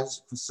Avram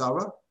has for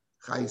Sarah,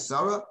 Chai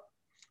Sarah.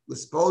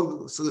 There's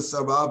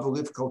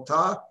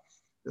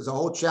a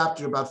whole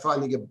chapter about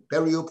finding a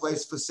burial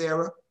place for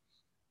Sarah,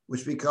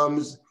 which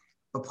becomes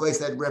a place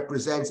that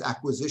represents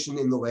acquisition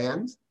in the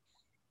land.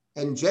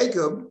 And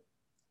Jacob,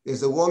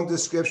 there's a long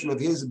description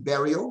of his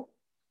burial.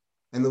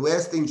 And the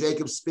last thing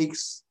Jacob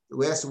speaks, the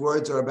last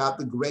words are about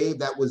the grave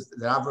that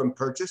Avram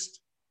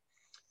purchased.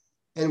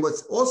 And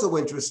what's also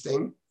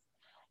interesting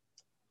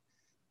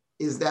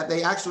is that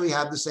they actually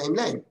have the same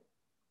name.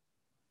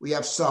 We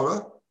have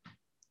Sarah,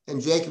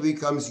 and Jacob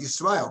becomes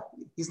Yisrael.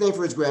 He's named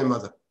for his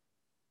grandmother.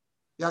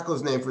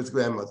 Yaakov's named for his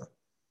grandmother.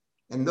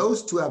 And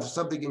those two have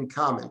something in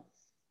common.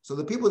 So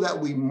the people that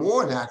we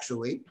mourn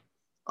actually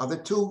are the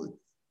two,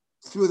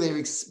 through their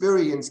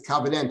experience,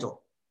 covenantal.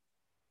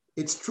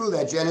 It's true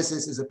that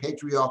Genesis is a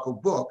patriarchal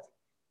book,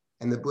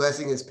 and the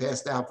blessing is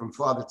passed down from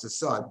father to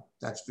son,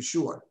 that's for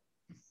sure.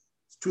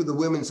 It's true the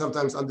women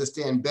sometimes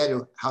understand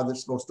better how they're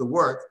supposed to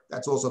work,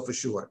 that's also for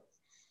sure.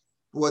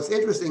 But what's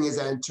interesting is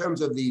that in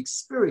terms of the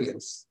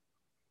experience,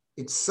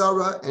 it's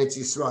Sarah and it's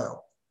Yisrael.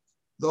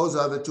 Those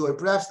are the two, and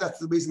perhaps that's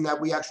the reason that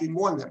we actually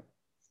mourn them.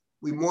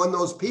 We mourn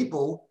those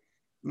people,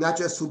 not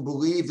just who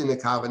believed in the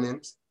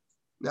covenant,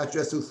 not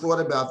just who thought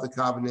about the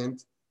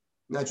covenant,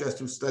 not just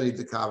who studied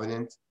the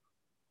covenant,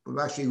 but who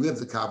actually lived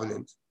the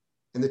covenant.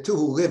 And the two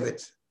who live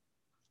it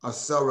are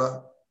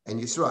Sarah and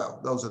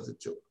Yisrael. Those are the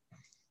two.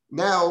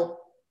 Now,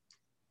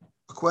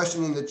 a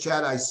question in the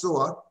chat I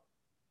saw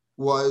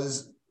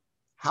was,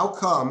 how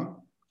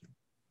come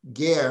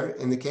Ger,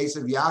 in the case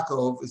of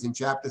Yaakov, is in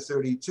chapter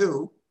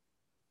 32,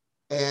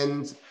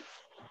 and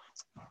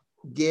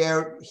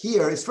Ger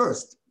here is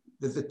first?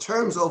 That the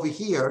terms over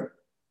here,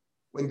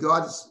 when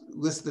God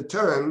lists the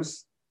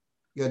terms,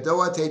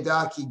 Yadoa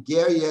Teda ki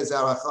Ger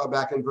Yezaracha,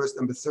 back in verse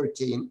number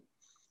 13.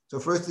 So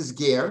first is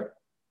Ger,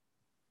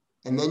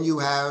 and then you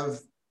have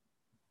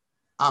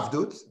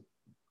Avdut,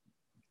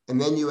 and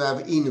then you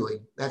have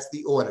Inui. That's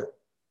the order.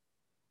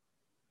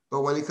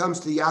 But when it comes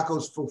to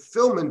Yaakov's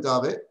fulfillment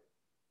of it,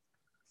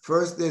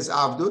 first there's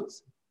Avdut,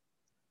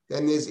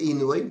 then there's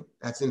Inui,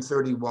 that's in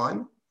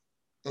 31,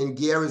 and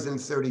Ger is in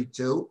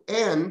 32,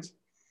 and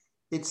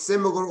it's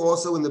similar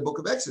also in the book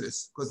of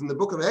Exodus, because in the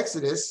book of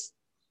Exodus,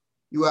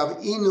 you have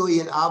Inui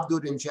and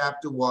Avdut in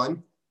chapter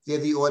 1. There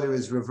the order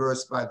is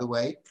reversed, by the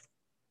way.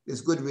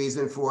 There's good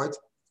reason for it.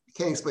 You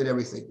can't explain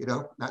everything,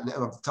 not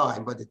enough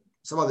time, but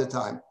some other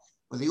time.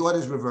 But the order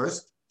is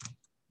reversed.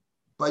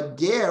 But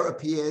Ger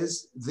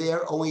appears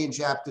there only in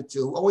chapter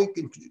 2, only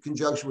in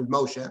conjunction with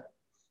Moshe,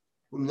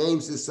 who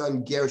names his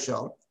son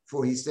Gershom,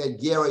 for he said,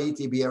 Ger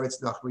iti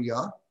b'eretz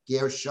nachriyah,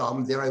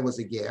 Gershom, there I was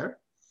a Ger.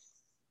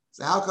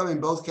 So how come in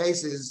both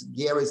cases,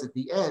 Ger is at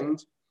the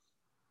end,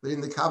 but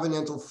in the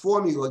covenantal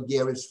formula,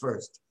 Ger is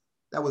first?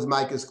 That was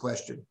Micah's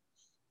question.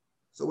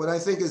 So what I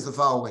think is the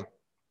following.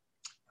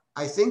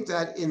 I think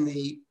that in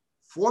the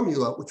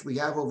formula, which we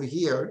have over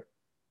here,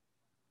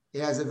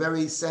 it has a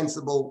very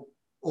sensible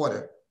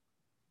order,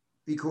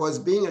 because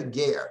being a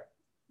ger,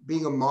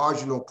 being a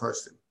marginal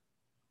person,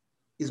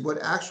 is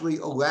what actually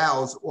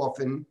allows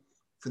often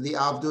for the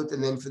avdut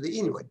and then for the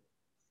inui.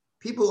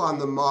 People on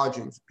the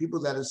margins, people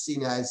that are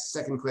seen as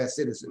second-class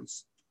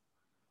citizens,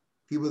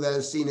 people that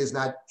are seen as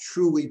not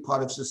truly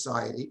part of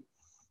society,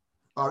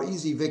 are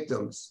easy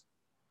victims.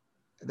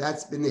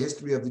 That's been the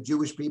history of the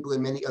Jewish people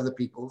and many other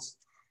peoples.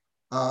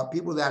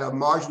 People that are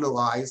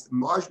marginalized,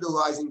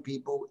 marginalizing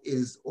people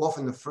is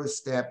often the first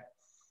step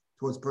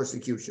towards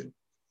persecution.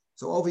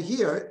 So over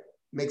here,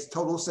 makes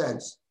total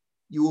sense.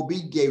 You will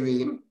be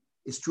gerim.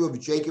 It's true of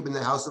Jacob in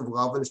the house of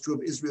Lavan. It's true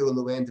of Israel in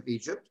the land of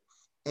Egypt.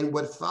 And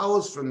what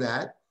follows from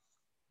that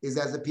is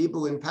that the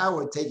people in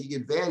power taking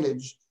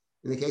advantage,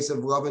 in the case of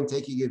Lavan,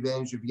 taking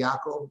advantage of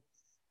Yaakov,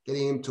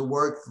 getting him to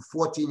work for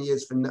 14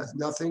 years for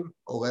nothing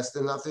or less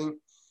than nothing,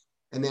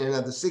 and then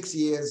another 6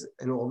 years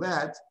and all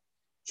that,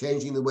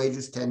 changing the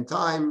wages 10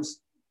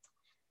 times.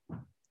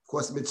 Of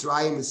course,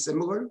 Mitzrayim is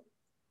similar.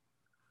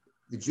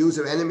 The Jews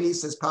are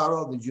enemies, says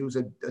Paro. The Jews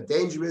are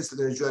dangerous.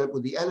 They're going to join up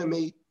with the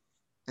enemy.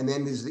 And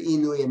then there's the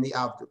Inui and the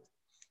Avdut.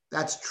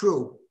 That's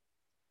true.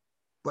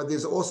 But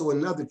there's also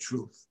another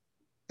truth.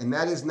 And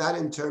that is not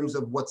in terms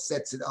of what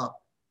sets it up,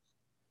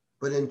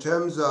 but in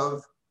terms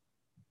of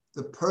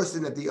the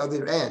person at the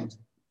other end,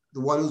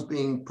 the one who's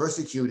being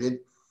persecuted,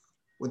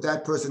 what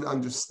that person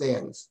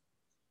understands.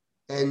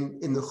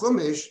 And in the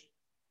Chumash,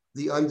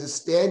 the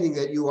understanding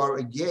that you are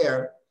a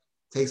ger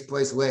takes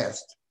place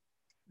last.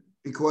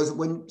 Because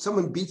when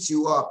someone beats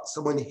you up,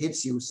 someone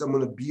hits you,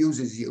 someone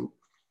abuses you,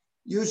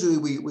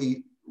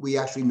 usually we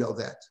actually know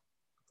that.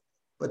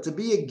 But to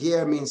be a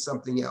ger means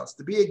something else.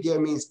 To be a ger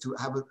means to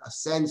have a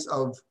sense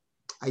of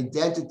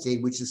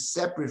identity, which is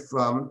separate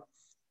from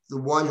the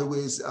one who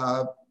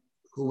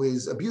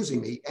is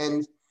abusing me.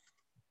 And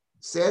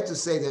sad to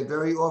say that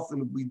very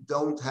often we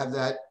don't have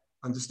that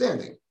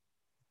understanding.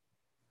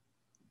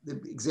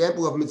 The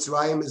example of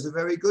Mitzrayim is a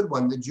very good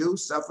one. The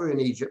Jews suffer in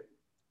Egypt.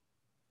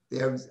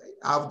 There's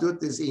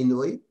Avdut, there's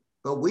Inui,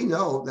 but we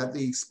know that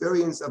the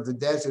experience of the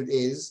desert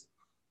is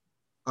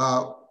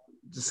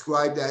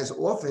described as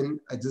often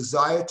a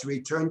desire to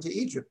return to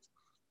Egypt.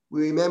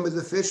 We remember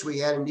the fish we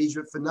had in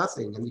Egypt for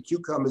nothing, and the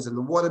cucumbers and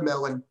the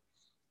watermelon.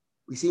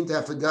 We seem to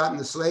have forgotten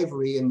the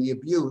slavery and the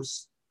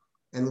abuse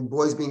and the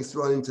boys being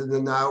thrown into the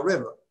Nile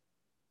River.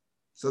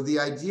 So the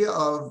idea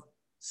of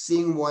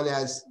seeing one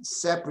as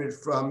separate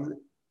from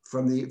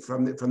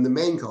the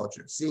main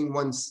culture, seeing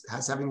one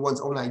as having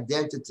one's own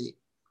identity,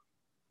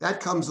 that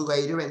comes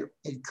later, and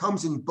it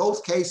comes in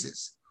both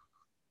cases,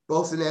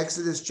 both in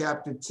Exodus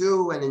chapter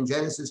 2 and in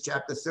Genesis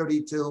chapter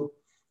 32,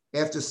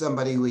 after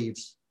somebody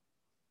leaves.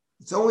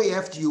 It's only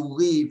after you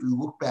leave, you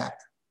look back.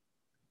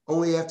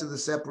 Only after the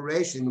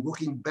separation,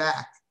 looking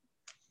back,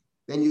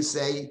 then you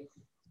say,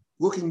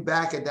 looking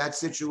back at that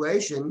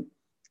situation,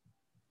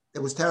 it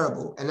was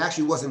terrible, and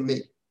actually wasn't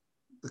me.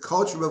 The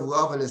culture of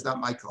Lavan is not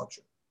my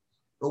culture.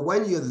 But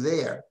when you're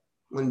there,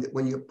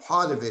 when you're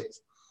part of it,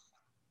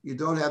 you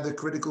don't have the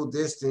critical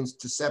distance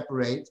to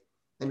separate.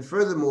 And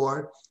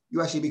furthermore, you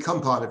actually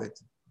become part of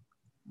it.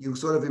 You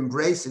sort of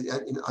embrace it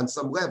on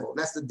some level.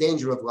 That's the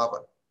danger of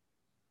Lavan.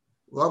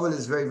 Lavan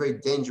is a very, very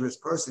dangerous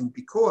person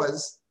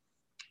because,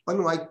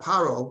 unlike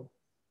Paro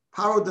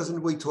doesn't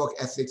really talk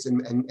ethics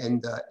and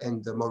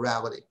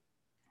morality.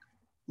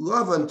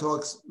 Lavan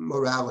talks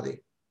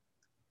morality.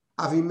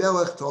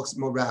 Avimelech talks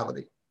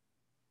morality,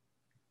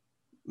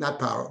 not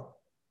Paro.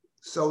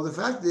 So the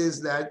fact is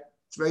that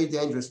it's very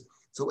dangerous.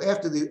 So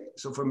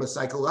from a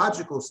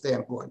psychological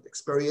standpoint,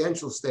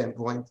 experiential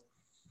standpoint,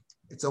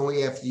 it's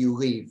only after you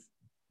leave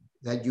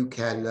that you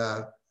can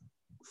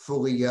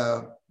fully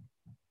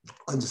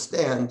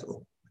understand,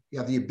 or you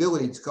have the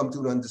ability to come to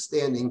an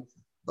understanding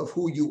of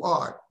who you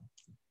are.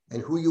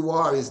 And who you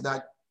are is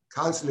not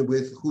consonant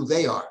with who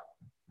they are.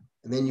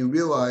 And then you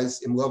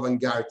realize in Lavan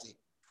Garti,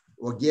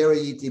 or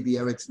Gerayiti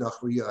B'Eretz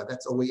Nachriya,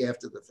 that's only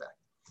after the fact.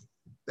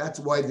 That's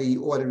why the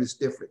order is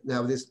different.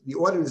 Now, the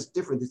order is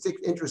different. It's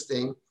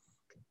interesting.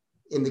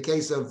 In the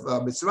case of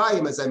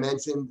Mitzrayim, as I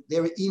mentioned,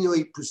 there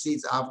Inui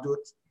precedes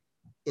Avdut.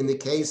 In the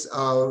case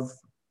of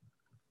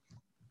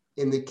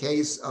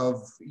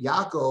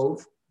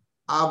Yaakov,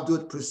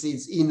 Avdut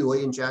precedes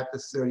Inui in chapter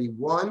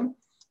 31.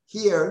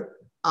 Here,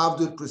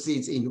 Avdut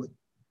precedes Inui.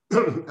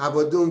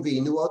 Avodum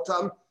v'inu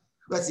otam.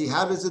 Let's see,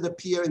 how does it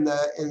appear in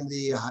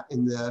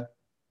the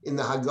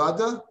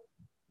Haggadah,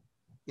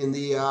 in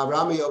the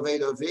Rami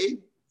Oved Avi,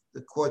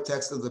 the core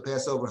text of the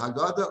Passover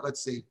Haggadah?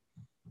 Let's see.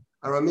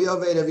 Arami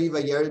Oved Avi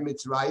vayered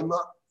Mitzrayim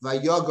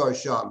vayogar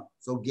sham.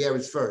 So ger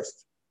is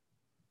first.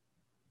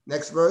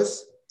 Next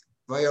verse.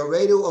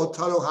 Vayoredu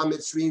otanu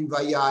hamitzrim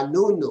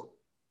vayanunu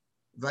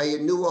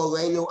vayanu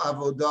olenu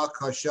avodah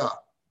kasha.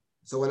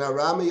 So in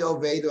Arami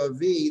Oved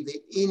Avi,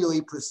 the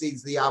Inui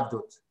precedes the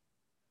Avdut.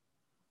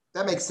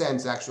 That makes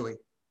sense, actually,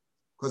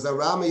 because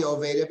Arami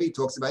Oved Avi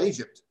talks about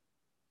Egypt.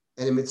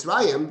 And in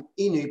Mitzrayim,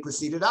 Inui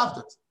preceded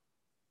Avdut.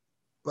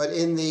 But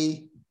in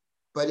the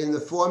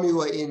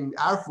formula in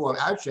our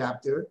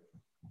chapter,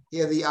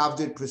 here the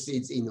Avdut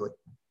precedes Inui.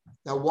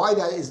 Now, why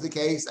that is the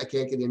case, I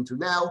can't get into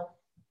now,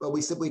 but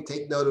we simply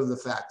take note of the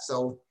fact.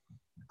 So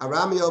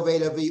Arami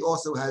Ovedavi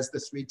also has the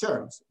three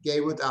terms,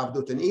 Gerut,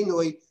 Avdut, and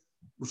Inui,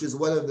 which is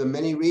one of the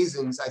many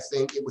reasons I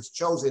think it was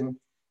chosen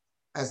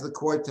as the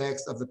core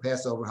text of the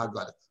Passover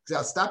Haggadah. So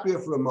I'll stop here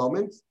for a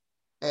moment,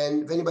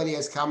 and if anybody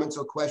has comments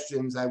or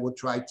questions, I will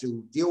try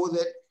to deal with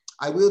it.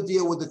 I will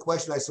deal with the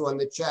question I saw in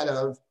the chat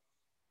of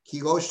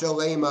Kilo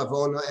Shalem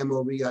Avona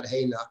Emoriyat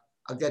Heina.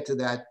 I'll get to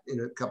that in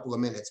a couple of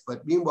minutes.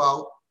 But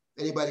meanwhile,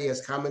 if anybody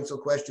has comments or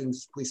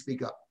questions, please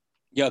speak up.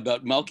 Yeah,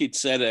 about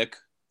Melchizedek,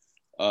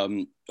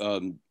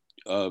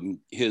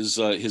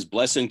 his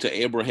blessing to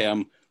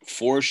Abraham,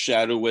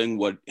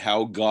 foreshadowing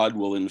how God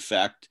will in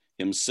fact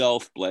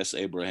himself bless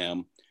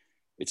Abraham.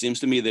 It seems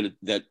to me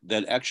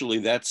that actually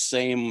that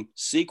same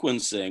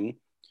sequencing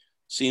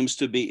seems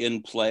to be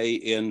in play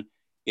in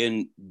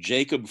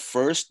Jacob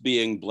first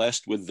being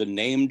blessed with the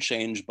name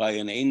changed by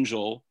an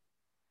angel,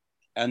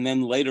 and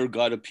then later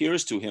God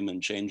appears to him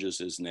and changes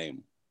his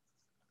name.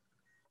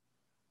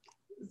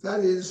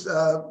 That is,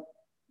 that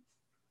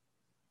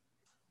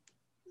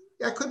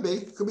could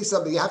be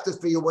something. You have to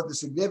figure what the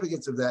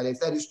significance of that is.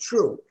 That is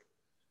true,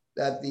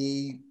 that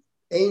the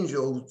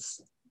angel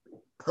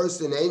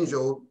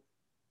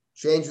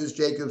changes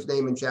Jacob's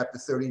name in chapter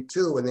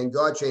 32, and then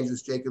God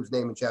changes Jacob's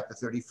name in chapter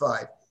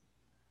 35.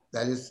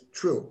 That is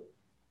true.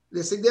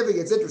 The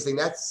significance, interesting.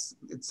 It's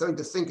something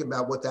to think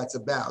about what that's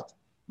about.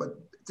 But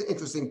it's an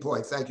interesting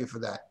point. Thank you for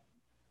that.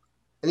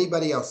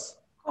 Anybody else?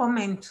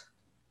 Comment.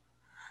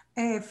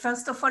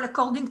 First of all,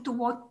 according to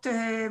what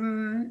I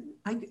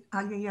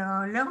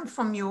learned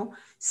from you,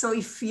 so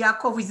if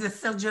Yaakov is the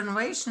third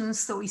generation,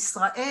 so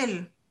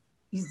Israel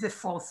is the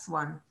fourth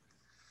one.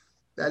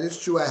 That is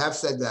true. I have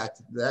said that.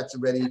 That's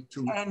ready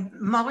to. And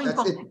more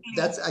importantly,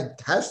 I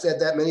have said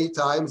that many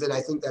times, and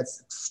I think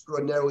that's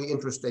extraordinarily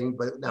interesting,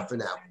 but not for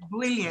now.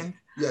 Brilliant.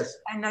 Yes.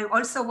 And I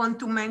also want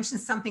to mention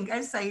something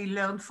else I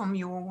learned from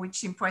you,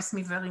 which impressed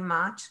me very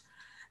much.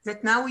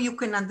 That now you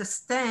can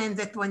understand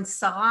that when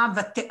Sarah,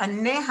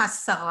 Vat'aneh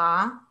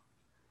Sarah,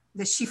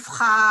 the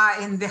Shifcha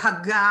and the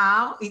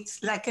Hagar,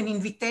 it's like an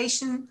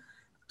invitation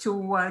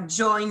to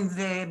join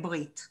the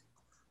Brit.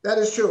 That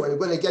is true, and we're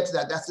going to get to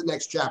that. That's the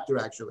next chapter,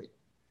 actually.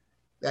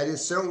 That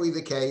is certainly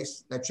the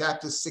case. That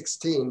chapter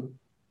 16,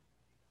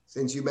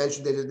 since you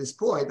mentioned it at this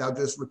point, I'll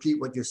just repeat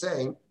what you're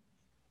saying.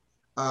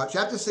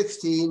 Chapter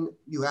 16,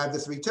 you have the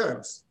three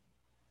terms.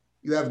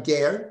 You have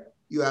Ger,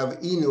 you have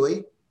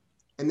Inui,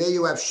 and there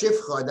you have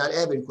Shifcha, not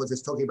Eved, because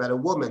it's talking about a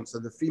woman. So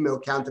the female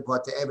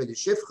counterpart to Eved is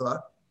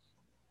Shifcha.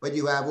 But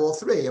you have all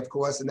three, of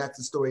course, and that's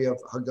the story of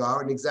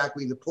Hagar, and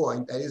exactly the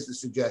point. That is the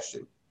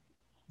suggestion.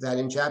 That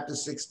in chapter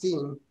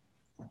 16,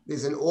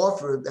 there's an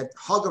offer that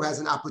Hagar has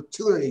an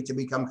opportunity to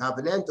become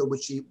covenantal,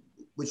 which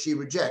she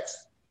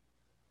rejects.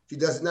 She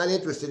does not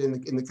interested in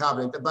the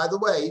covenant. And by the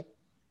way,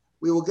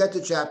 we will get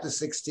to chapter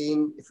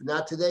 16. If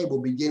not today,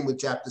 we'll begin with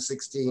chapter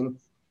 16.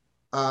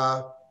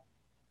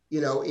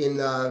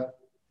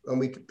 When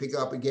we pick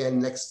up again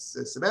next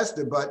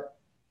semester. But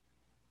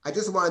I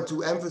just wanted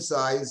to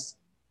emphasize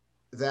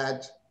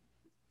that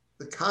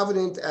the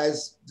covenant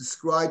as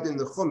described in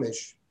the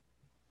Chumash,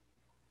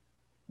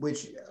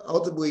 which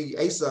ultimately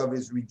Esau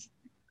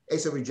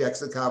rejects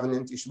the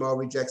covenant, Ishmael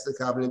rejects the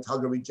covenant,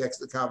 Hagar rejects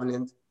the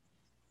covenant.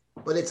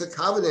 But it's a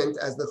covenant,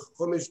 as the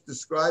Chumash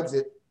describes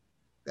it,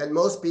 that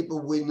most people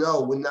we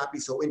know would not be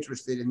so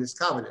interested in this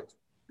covenant.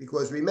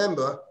 Because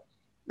remember,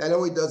 not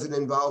only does it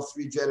involve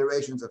 3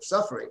 generations of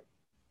suffering,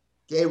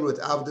 Gerut,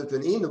 Avdut,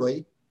 and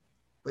Inui,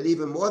 but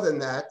even more than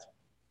that,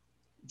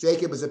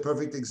 Jacob is a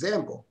perfect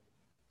example.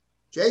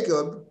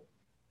 Jacob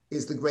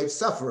is the great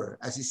sufferer,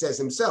 as he says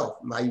himself,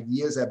 my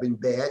years have been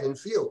bad and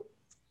few.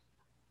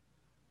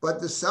 But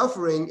the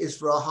suffering is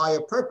for a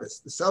higher purpose.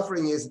 The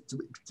suffering is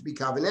to be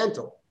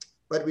covenantal.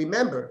 But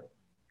remember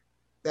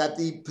that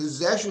the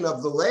possession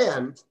of the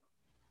land,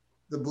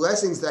 the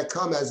blessings that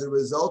come as a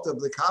result of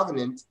the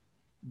covenant,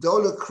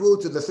 don't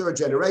accrue to the 3rd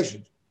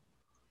generation.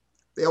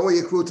 They only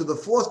accrue to the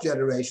 4th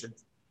generation,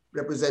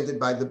 represented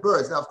by the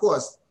birds. Now, of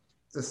course,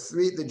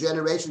 the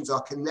generations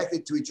are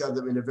connected to each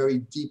other in a very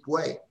deep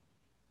way.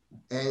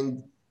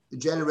 And the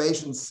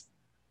generations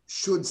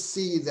should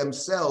see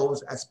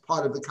themselves as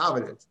part of the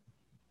covenant.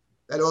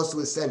 That also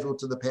is central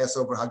to the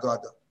Passover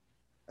Haggadah.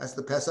 That's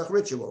the Pesach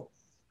ritual.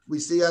 We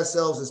see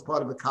ourselves as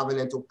part of a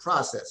covenantal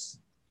process.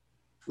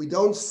 We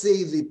don't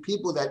see the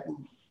people that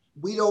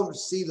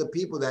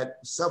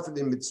suffered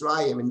in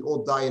Mitzrayim and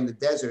all die in the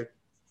desert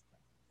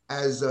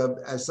as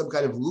some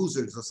kind of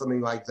losers or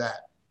something like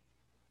that.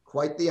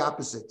 Quite the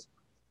opposite.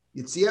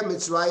 Yetziat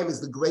Mitzrayim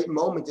is the great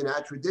moment in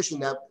our tradition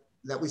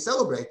that we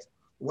celebrate.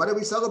 Why do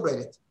we celebrate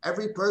it?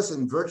 Every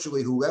person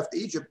virtually who left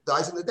Egypt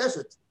dies in the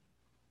desert.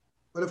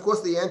 But of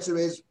course the answer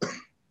is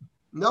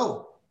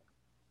no.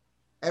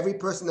 Every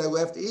person that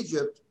left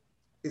Egypt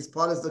is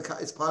part of the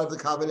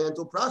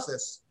covenantal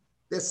process.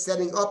 They're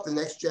setting up the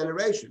next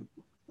generation.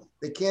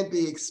 They can't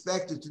be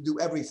expected to do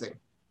everything.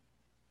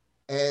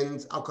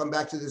 And I'll come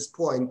back to this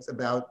point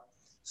about,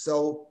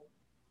 so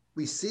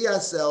we see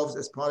ourselves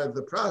as part of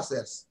the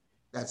process.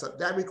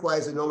 That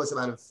requires an enormous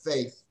amount of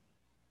faith,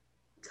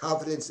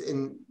 confidence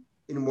in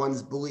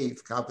one's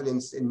belief,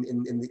 confidence in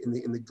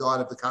the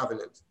God of the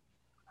covenant.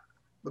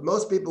 But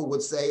most people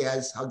would say,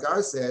 as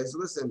Hagar says,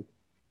 listen,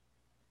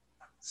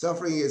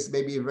 suffering is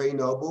maybe very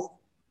noble.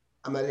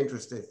 I'm not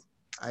interested.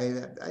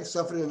 I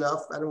suffered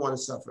enough. I don't want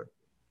to suffer.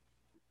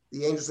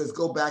 The angel says,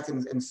 go back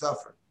and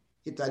suffer.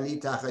 That's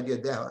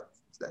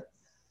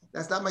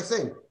not my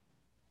thing.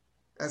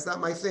 That's not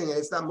my thing. And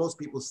it's not most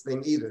people's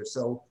thing either.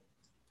 So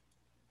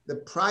the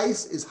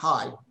price is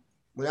high.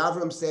 When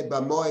Avram said,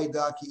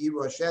 B'moedah ki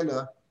iru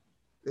Hashena,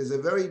 there's a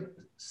very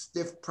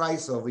stiff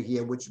price over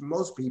here, which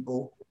most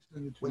people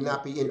would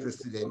not be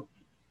interested in.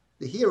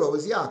 The hero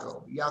is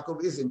Yaakov.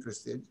 Yaakov is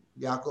interested.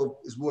 Yaakov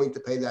is willing to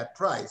pay that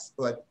price,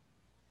 but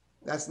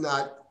it's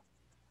not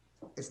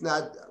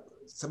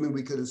something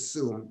we could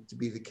assume to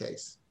be the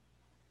case.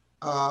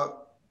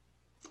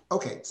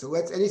 Okay, so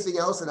anything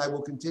else, and I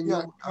will continue.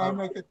 Yeah, can I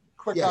make a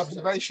quick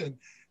observation?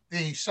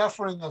 The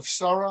suffering of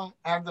Sarah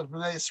and of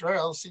Bnei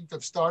Israel seem to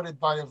have started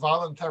by a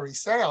voluntary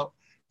sale.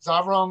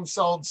 Avram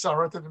sold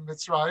Sarah to the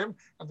Mitzrayim,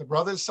 and the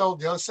brothers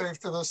sold Yosef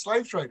to the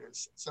slave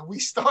traders. So we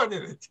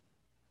started it.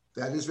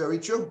 That is very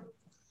true.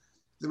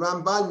 The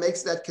Ramban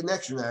makes that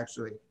connection,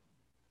 actually.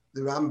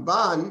 The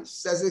Ramban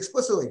says it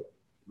explicitly.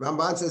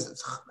 Ramban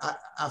says,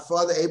 our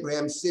father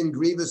Abraham sinned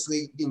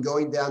grievously in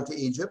going down to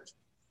Egypt.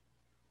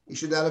 He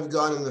should not have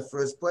gone in the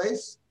first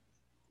place,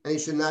 and he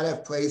should not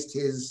have placed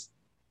his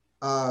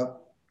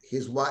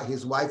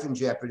wife in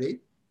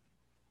jeopardy.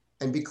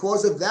 And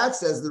because of that,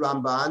 says the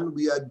Ramban,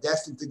 we are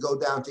destined to go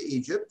down to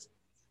Egypt.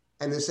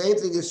 And the same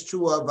thing is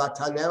true of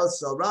Vatanel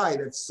Sarai,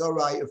 that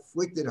Sarai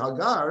afflicted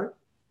Hagar.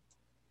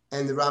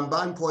 And the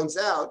Ramban points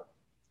out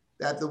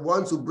that the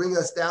ones who bring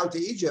us down to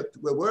Egypt,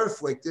 where we're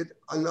afflicted,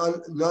 are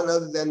none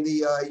other than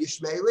the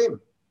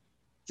Yishmaelim.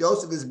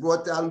 Joseph is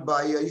brought down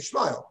by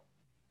Ishmael.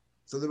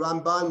 So the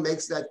Ramban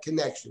makes that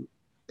connection.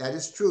 That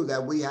is true,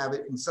 that we have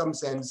it, in some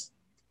sense,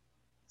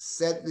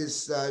 set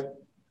this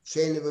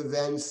chain of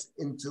events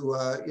into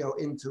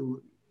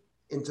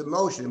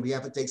motion. We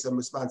have to take some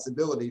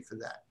responsibility for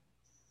that.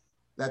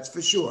 That's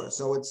for sure.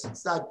 So it's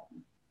not.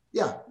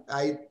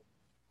 I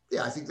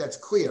think that's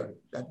clear.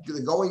 That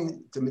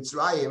going to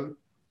Mitzrayim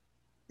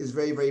is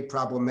very, very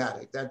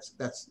problematic. That's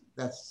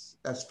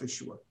for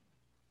sure.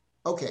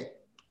 Okay,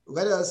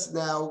 let us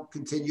now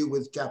continue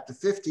with chapter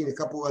 15. A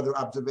couple other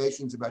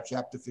observations about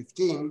chapter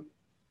 15.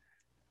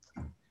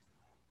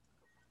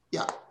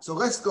 Yeah, so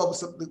let's go.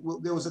 So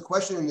there was a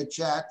question in the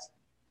chat.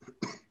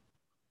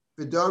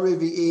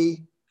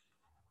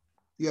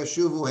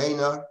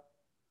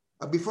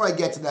 Before I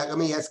get to that, let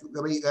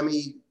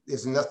me.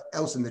 There's enough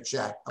else in the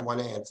chat I want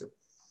to answer.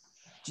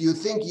 Do you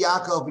think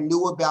Yaakov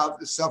knew about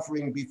the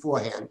suffering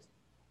beforehand?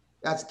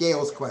 That's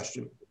Gail's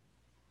question.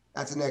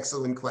 That's an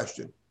excellent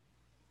question.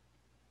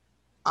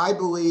 I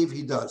believe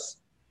he does.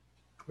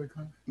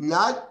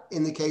 Not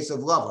in the case of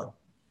Lavan.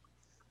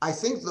 I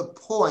think the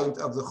point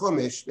of the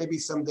Chumash, maybe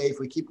someday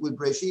if we keep with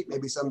Breshit,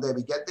 maybe someday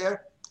we get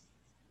there.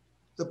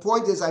 The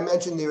point is, I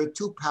mentioned there are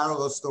two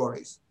parallel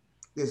stories.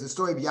 There's the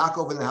story of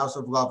Yaakov in the house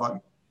of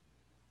Lavan,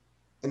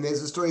 and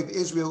there's the story of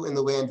Israel in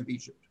the land of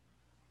Egypt.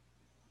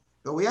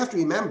 But we have to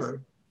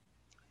remember,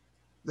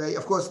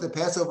 of course, the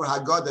Passover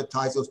Haggadah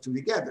ties those two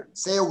together.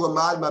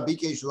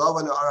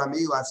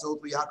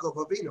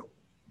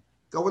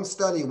 Go and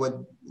study what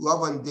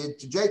Lavan did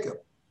to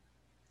Jacob.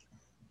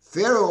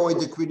 Pharaoh only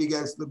decreed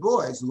against the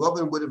boys.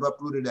 Lavan would have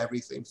uprooted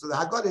everything. So the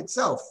Haggadah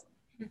itself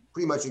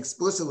pretty much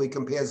explicitly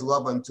compares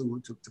Lavan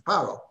to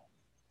Paro,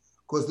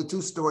 because the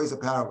two stories are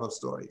parallel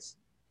stories.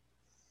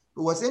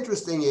 But what's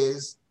interesting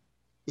is,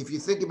 if you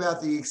think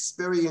about the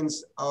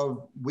experience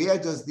of, where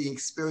does the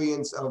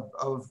experience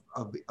of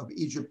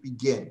Egypt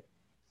begin?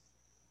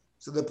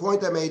 So the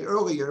point I made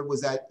earlier was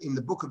that in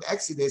the book of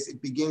Exodus,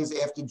 it begins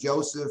after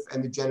Joseph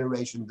and the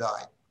generation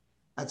died.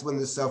 That's when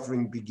the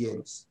suffering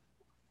begins.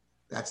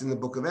 That's in the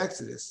book of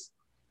Exodus.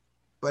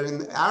 But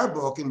in our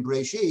book, in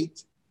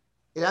Breshit,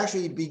 it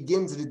actually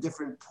begins at a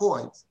different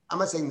point. I'm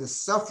not saying the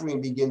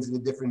suffering begins at a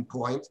different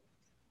point,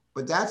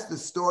 but that's the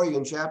story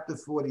in chapter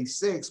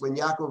 46 when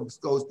Yaakov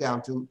goes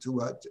down to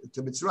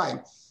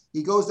Mitzrayim.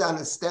 He goes down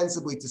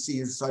ostensibly to see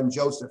his son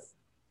Joseph,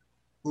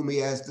 whom he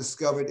has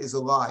discovered is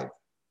alive.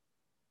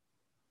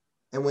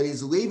 And when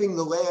he's leaving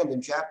the land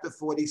in chapter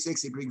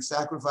 46, he brings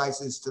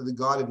sacrifices to the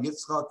God of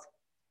Yitzchak.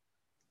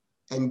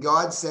 And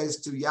God says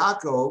to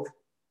Yaakov,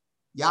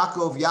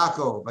 Yaakov,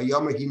 Yaakov,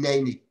 Vayomer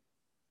Hineni.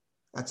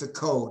 That's a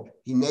code.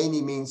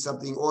 Hineni means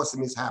something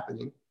awesome is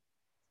happening.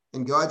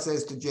 And God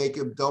says to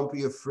Jacob, don't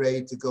be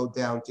afraid to go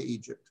down to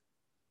Egypt.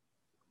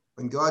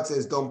 When God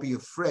says, don't be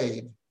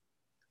afraid,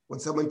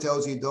 when someone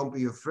tells you don't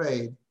be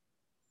afraid,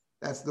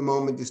 that's the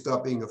moment you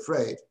stop being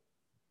afraid.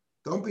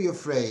 Don't be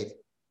afraid.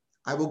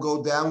 I will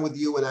go down with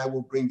you and I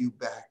will bring you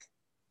back.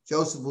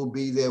 Joseph will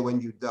be there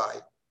when you die.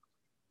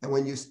 And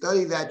when you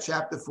study that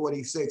chapter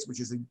 46,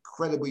 which is an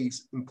incredibly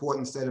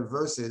important set of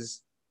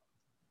verses,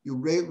 you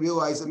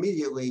realize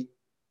immediately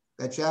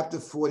that chapter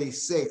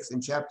 46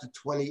 and chapter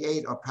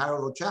 28 are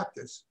parallel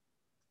chapters.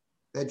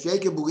 that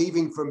Jacob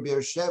leaving from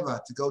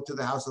Beersheba to go to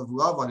the house of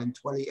Lavan in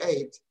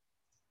 28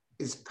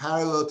 is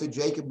parallel to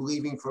Jacob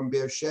leaving from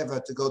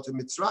Beersheba to go to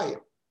Mitzrayim.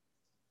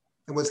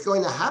 And what's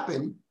going to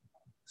happen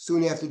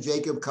soon after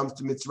Jacob comes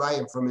to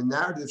Mitzrayim from a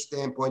narrative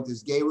standpoint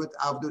is Gerut,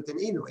 Avdut, and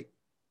Inui.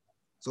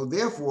 So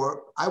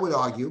therefore, I would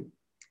argue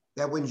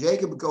that when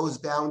Jacob goes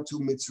down to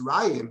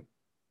Mitzrayim,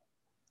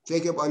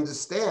 Jacob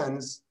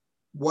understands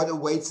what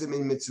awaits him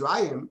in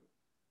Mitzrayim,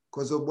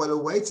 because of what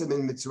awaits him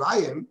in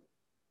Mitzrayim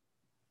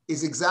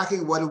is exactly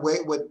what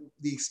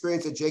the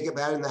experience that Jacob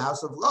had in the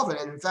house of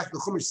Lavan. And in fact, the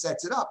Chumash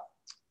sets it up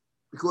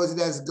because it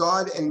has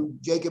God and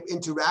Jacob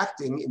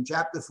interacting in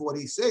chapter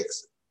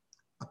 46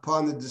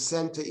 upon the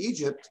descent to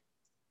Egypt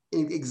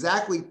in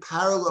exactly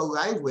parallel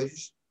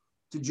language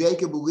to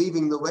Jacob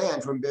leaving the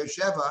land from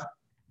Beersheba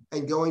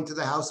and going to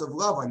the house of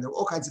Lavan. There are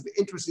all kinds of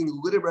interesting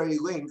literary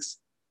links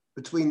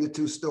between the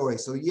two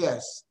stories. So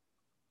yes,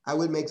 I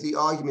would make the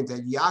argument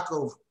that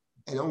Yaakov,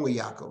 and only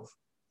Yaakov,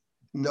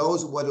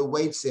 knows what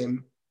awaits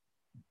him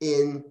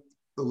in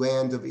the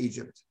land of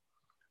Egypt.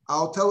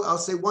 I'll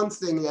say one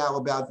thing now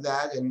about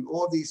that, and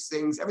all these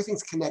things,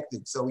 everything's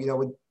connected. So,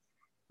 but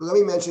let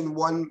me mention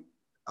one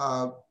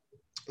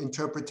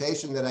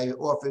interpretation that I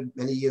offered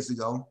many years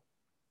ago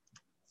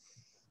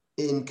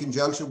in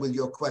conjunction with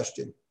your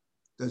question.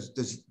 Does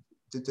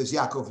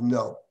Yaakov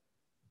know?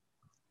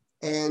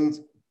 And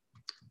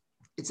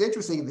it's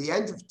interesting,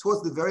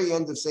 towards the very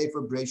end of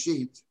Sefer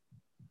Breshit,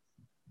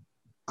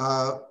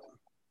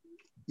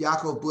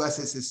 Yaakov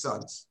blesses his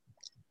sons.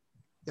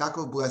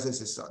 Yaakov blesses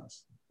his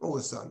sons, all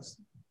his sons.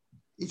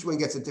 Each one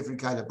gets a different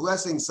kind of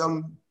blessing.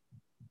 Some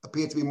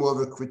appear to be more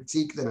of a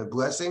critique than a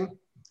blessing,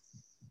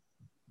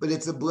 but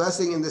it's a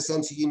blessing in the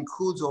sense he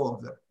includes all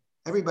of them.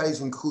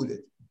 Everybody's included.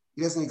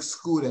 He doesn't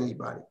exclude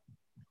anybody.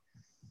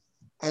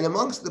 And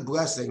amongst the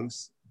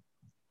blessings,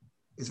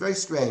 it's very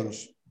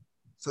strange.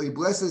 So he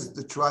blesses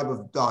the tribe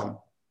of Dan.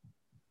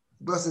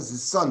 He blesses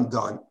his son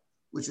Dan,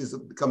 which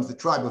becomes the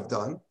tribe of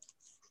Dan.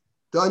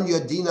 Dan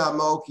Yadina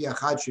Mo Ki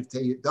Achad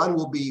Shiftei. Dan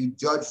will be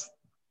judge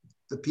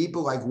the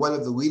people like one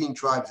of the leading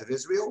tribes of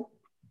Israel.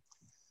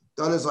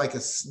 Dan is like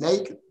a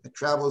snake that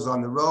travels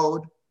on the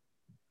road.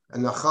 A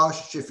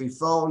Nachash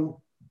Shififon.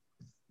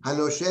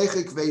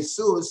 Hanoshechik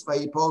Vesus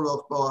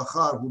Vayiporoch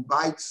Boachar, who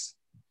bites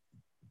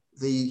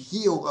the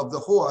heel of the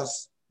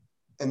horse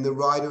and the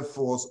rider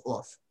falls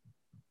off.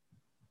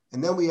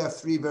 And then we have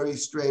three very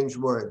strange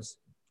words.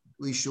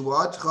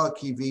 Lishuatcha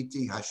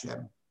kiviti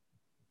Hashem.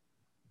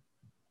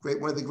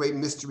 One of the great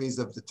mysteries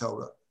of the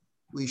Torah.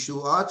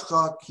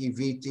 Lishuatcha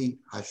kiviti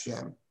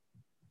Hashem.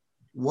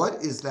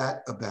 What is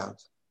that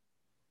about?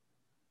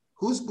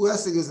 Whose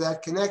blessing is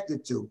that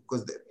connected to?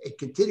 Because it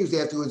continues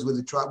afterwards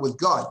with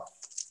God.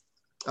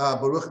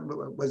 Baruch,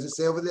 what does it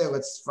say over there?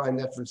 Let's find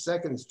that for a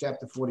second. It's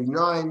chapter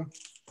 49.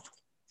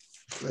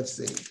 Let's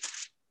see.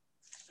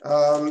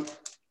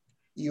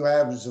 You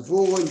have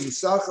Zavulun,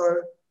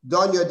 Yisachar,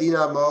 Dan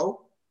Yadina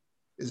Mo,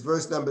 is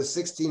verse number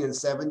 16 and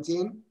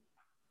 17.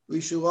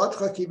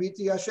 Lishulatcha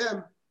kiviti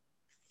Hashem.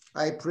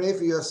 I pray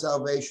for your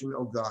salvation,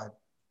 O God.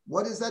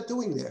 What is that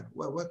doing there?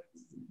 What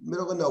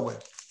middle of nowhere?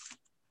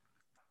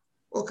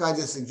 All kinds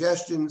of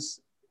suggestions.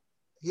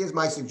 Here's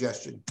my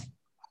suggestion.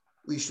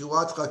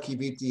 Lishulatcha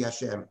kiviti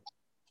Hashem.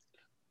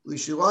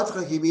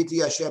 Lishulatcha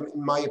kiviti Hashem,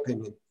 in my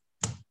opinion,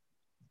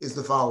 is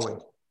the following.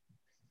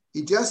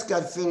 He just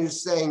got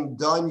finished saying,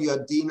 Dan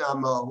Yadin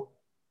Amo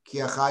Ki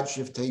Achad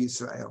Shiftei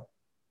Yisrael.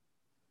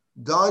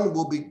 Dan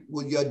will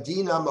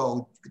Yadin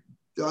Amo,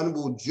 Dan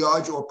will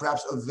judge or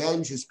perhaps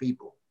avenge his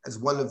people as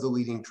one of the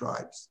leading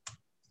tribes.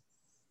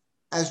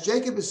 As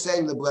Jacob is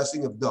saying the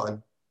blessing of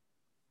Dan,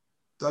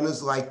 Dan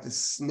is like the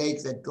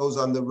snake that goes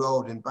on the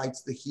road and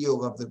bites the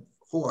heel of the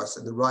horse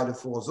and the rider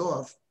falls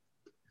off.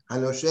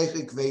 And then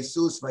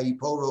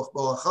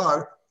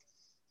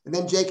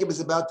Jacob is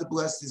about to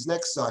bless his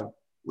next son,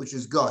 which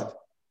is God.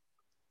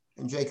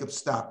 And Jacob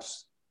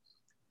stops.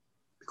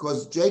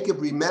 Because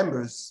Jacob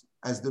remembers,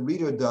 as the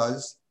reader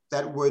does,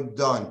 that word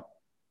done,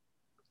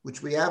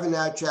 which we have in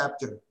our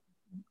chapter,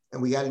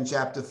 and we had in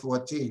chapter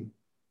 14.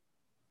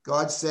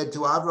 God said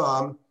to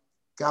Abraham,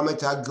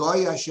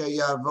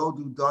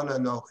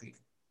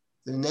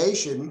 the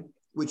nation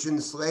which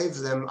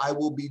enslaves them, I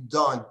will be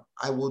done,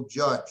 I will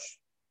judge.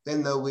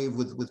 Then they'll leave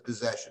with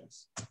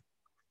possessions.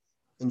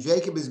 And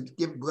Jacob is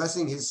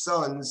blessing his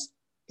sons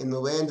in the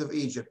land of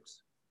Egypt.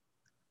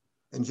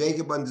 And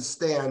Jacob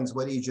understands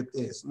what Egypt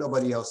is.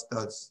 Nobody else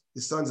does.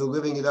 His sons are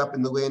living it up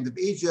in the land of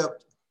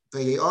Egypt.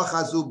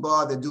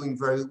 They're doing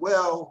very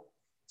well.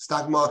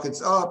 Stock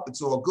market's up.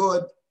 It's all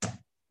good.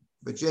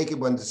 But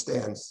Jacob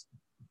understands.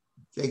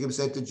 Jacob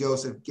said to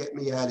Joseph, get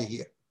me out of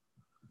here.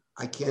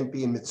 I can't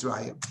be in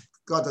Mitzrayim.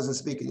 God doesn't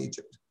speak in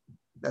Egypt.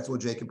 That's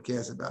what Jacob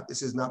cares about.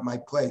 This is not my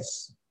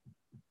place.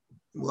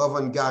 Love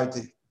on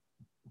Garti.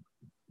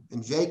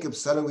 And Jacob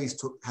suddenly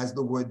has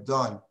the word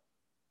done.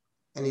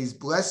 And he's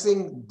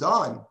blessing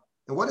Dan.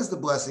 And what is the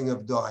blessing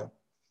of Dan?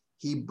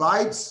 He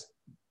bites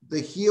the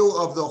heel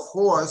of the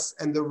horse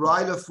and the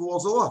rider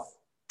falls off.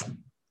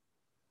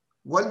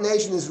 What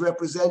nation is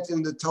represented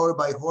in the Torah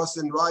by horse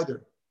and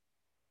rider?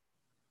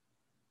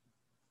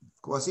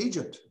 Of course,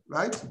 Egypt,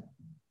 right?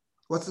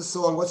 What's the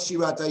song? What's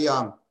Shirat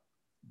Hayam?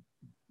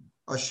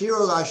 Ashir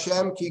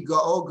Hashem ki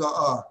ga'o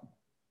ga'a.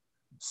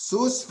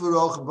 Sus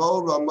v'roch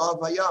bo rama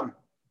vayam.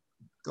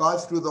 God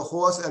threw the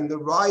horse and the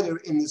rider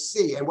in the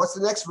sea. And what's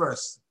the next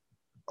verse?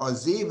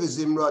 Aziv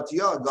zimrat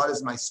yah. God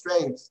is my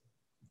strength.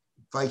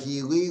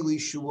 Vahili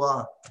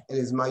lishua. And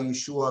is my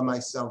Yeshua, my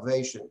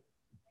salvation.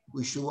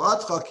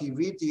 Lishuatcha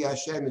kiviti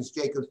Hashem is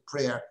Jacob's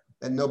prayer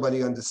that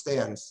nobody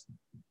understands.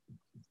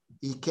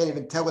 He can't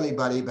even tell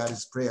anybody about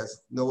his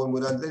prayers. No one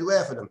would understand. They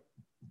laugh at him.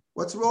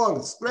 What's wrong?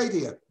 It's great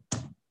here.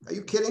 Are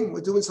you kidding? We're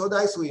doing so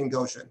nicely in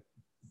Goshen.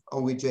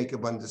 Only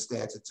Jacob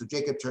understands it. So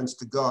Jacob turns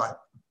to God,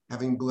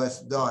 having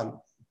blessed done,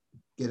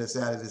 get us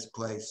out of this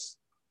place.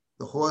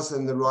 The horse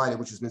and the rider,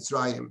 which is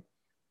Mitzrayim,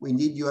 we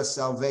need your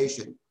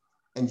salvation.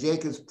 And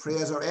Jacob's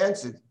prayers are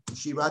answered.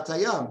 Shirat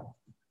Hayam.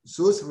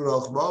 Sus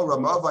v'rochbo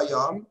rama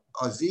vayam,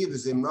 aziv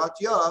zimrat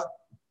yah,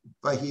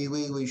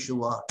 vahili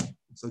lishua.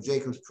 So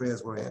Jacob's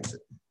prayers were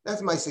answered.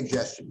 That's my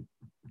suggestion.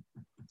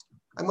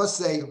 I must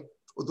say,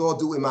 with all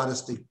due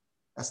immodesty,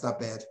 that's not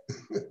bad.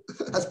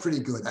 That's pretty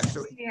good,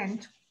 actually. I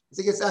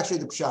think it's actually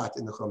the pshat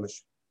in the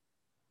Chumash.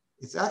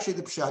 It's actually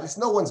the pshat. It's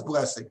no one's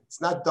blessing.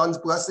 It's not Dun's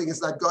blessing.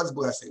 It's not God's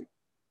blessing.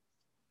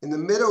 In the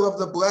middle of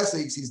the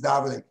blessings, he's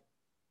davening.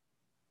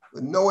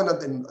 But no one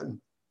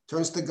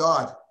turns to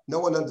God. No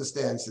one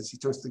understands this. He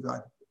turns to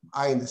God.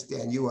 I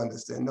understand. You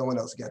understand. No one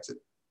else gets it.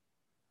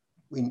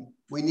 We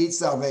need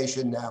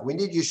salvation now. We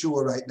need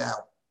Yeshua right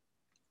now.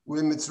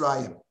 We're in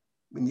Mitzrayim.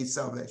 We need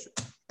salvation.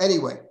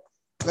 Anyway,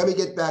 let me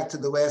get back to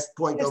the last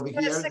point over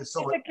here.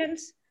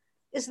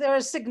 Is there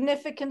a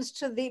significance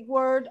to the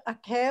word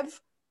akev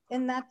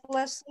in that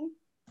blessing?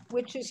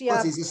 Which is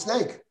because he's a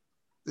snake.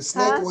 The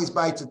snake always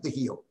bites at the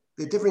heel.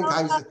 There are different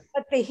kinds of...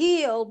 At the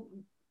heel,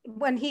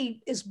 when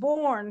he is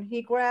born,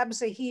 he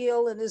grabs a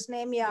heel and his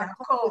name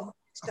Yaakov.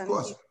 Of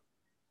course.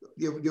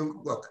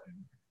 Look,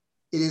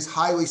 it is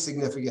highly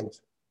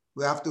significant.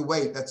 We have to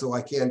wait. That's all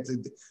I can.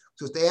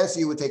 So to answer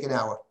you would take an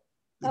hour.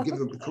 To give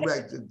the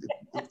correct,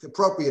 the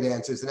appropriate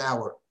answer is an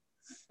hour.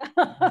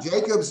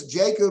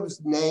 Jacob's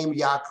name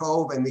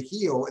Yaakov and the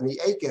heel and the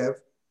Akev,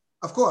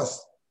 of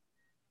course.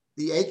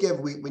 The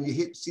Akev, when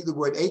you see the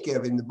word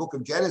Akev in the book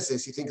of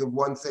Genesis, you think of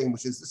one thing,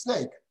 which is the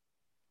snake.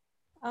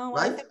 Oh,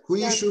 right?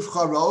 The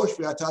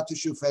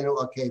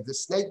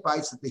snake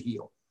bites at the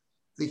heel.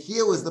 The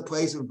heel is the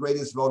place of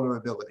greatest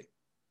vulnerability.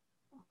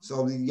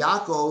 So the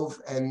Yaakov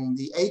and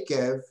the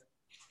Akev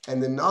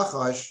and the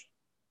Nachash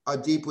are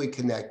deeply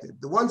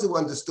connected. The ones who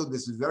understood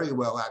this very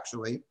well,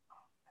 actually,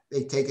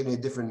 they take it in a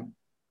different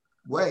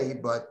way,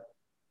 but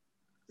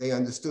they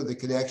understood the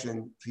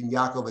connection between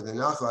Yaakov and the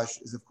Nachash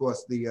is, of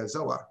course, the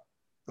Zohar.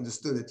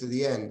 Understood it to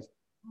the end.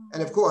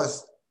 And of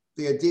course,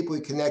 they are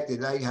deeply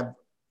connected. I have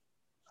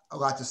a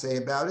lot to say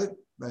about it,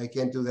 but I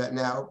can't do that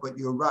now. But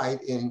you're right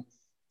in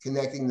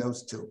connecting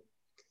those two.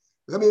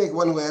 Let me make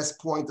one last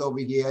point over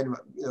here.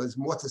 There's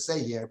more to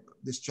say here.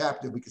 This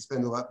chapter, we could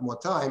spend a lot more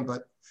time,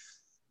 but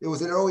there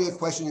was an earlier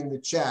question in the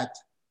chat,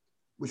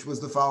 which was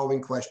the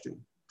following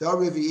question. The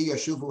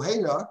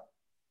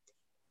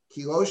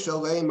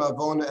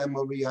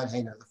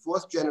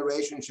fourth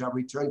generation shall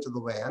return to the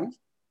land.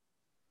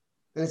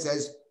 Then it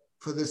says,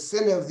 for the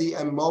sin of the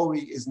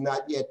Amori is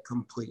not yet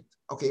complete.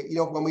 Okay,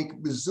 when we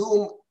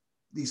resume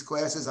these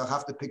classes, I'll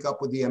have to pick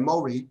up with the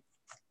Amori,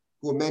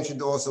 who are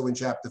mentioned also in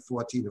chapter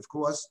 14, of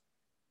course.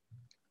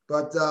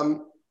 But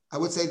I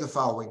would say the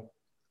following.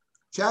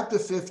 Chapter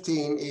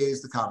 15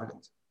 is the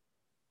covenant.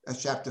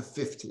 That's chapter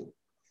 15.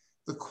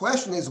 The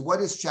question is,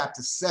 what is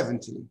chapter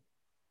 17?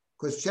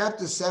 Because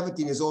chapter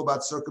 17 is all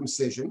about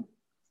circumcision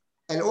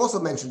and also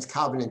mentions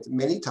covenant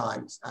many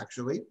times,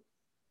 actually.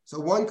 So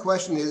one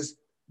question is,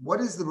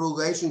 what is the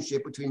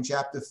relationship between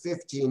chapter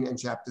 15 and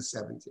chapter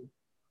 17?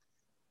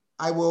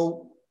 I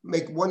will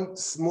make one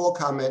small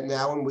comment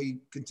now and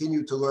we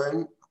continue to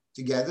learn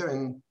together,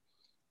 and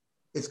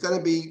it's going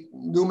to be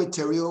new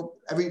material.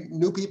 Every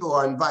new people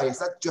are invited.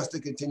 It's not just a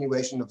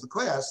continuation of the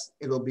class.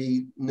 It'll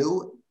be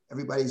new.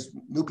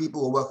 New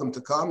people are welcome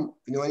to come.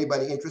 If you know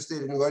anybody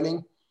interested in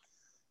learning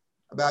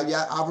about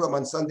Avram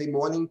on Sunday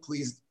morning,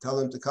 please tell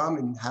them to come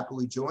and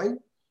happily join.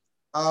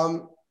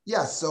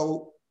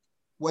 So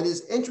what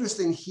is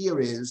interesting here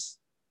is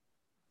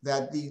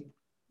that the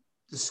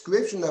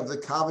description of the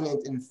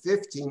covenant in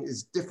 15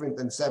 is different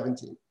than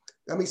 17.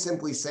 Let me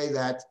simply say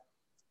that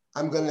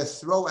I'm going to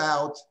throw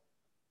out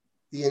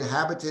the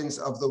inhabitants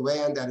of the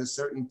land at a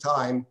certain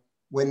time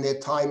when their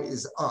time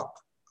is up,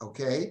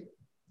 okay?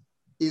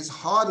 Is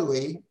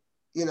hardly,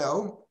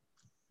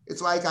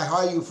 it's like I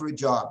hire you for a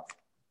job.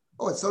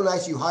 Oh, it's so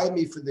nice you hired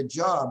me for the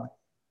job.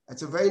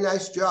 That's a very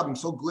nice job. I'm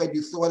so glad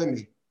you thought of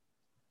me.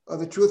 Well,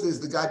 the truth is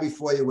the guy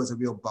before you was a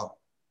real bum.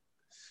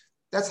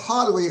 That's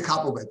hardly a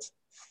compliment.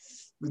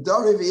 Is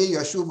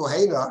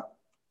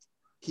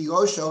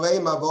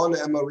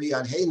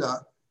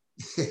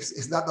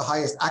not the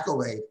highest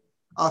accolade.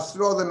 I'll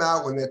throw them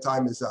out when their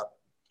time is up.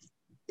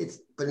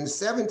 But in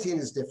 17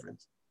 is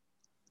different.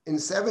 In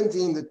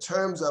 17, the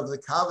terms of the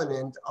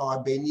covenant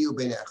are Beini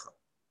u'Beinecha.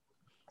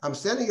 I'm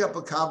setting up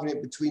a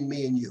covenant between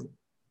me and you,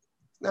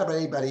 not about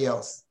anybody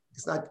else.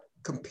 It's not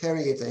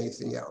comparing it to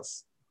anything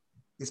else.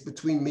 It's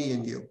between me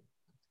and you,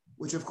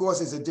 which of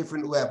course is a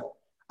different level.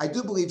 I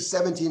do believe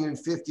 17 and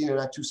 15 are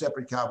not two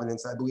separate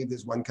covenants. I believe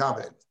there's one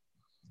covenant,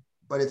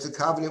 but it's a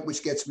covenant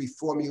which gets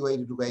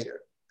reformulated later.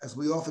 As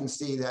we often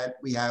see that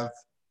we have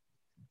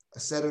a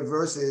set of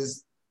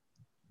verses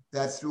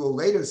that through a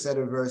later set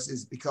of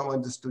verses become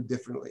understood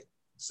differently.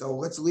 So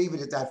let's leave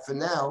it at that for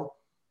now.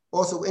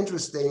 Also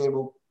interesting, and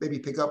we'll maybe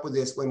pick up with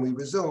this when we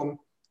resume,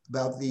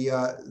 about the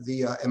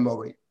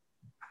Emori.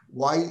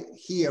 Why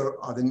here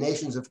are the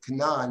nations of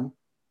Canaan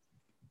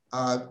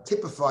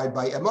typified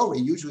by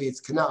Emori? Usually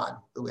it's Canaan,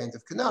 the land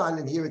of Canaan,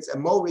 and here it's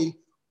Emori,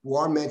 who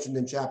are mentioned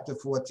in chapter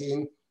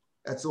 14.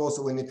 That's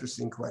also an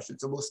interesting question.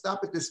 So we'll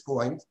stop at this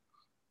point.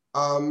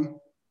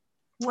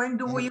 When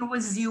do we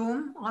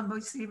resume, Rabbi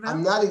Silber?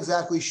 I'm not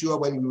exactly sure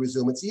when we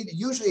resume.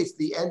 Usually it's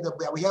the end of,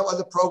 we have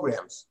other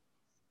programs.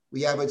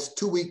 We have a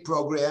 2-week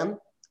program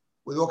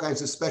with all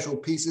kinds of special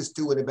pieces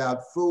to it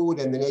about food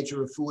and the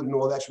nature of food and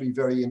all that. Should be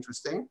very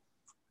interesting.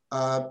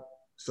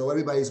 So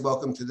everybody's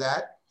welcome to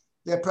that.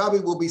 There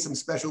probably will be some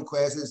special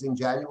classes in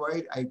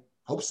January. I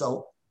hope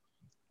so.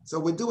 So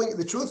we're doing,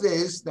 the truth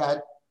is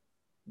that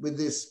with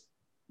this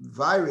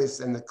virus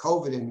and the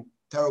COVID and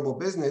terrible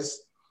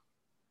business,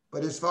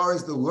 but as far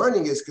as the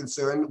learning is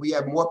concerned, we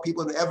have more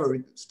people than ever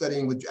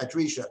studying with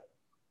Drisha.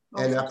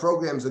 And our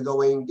programs are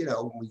going, you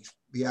know,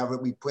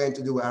 we plan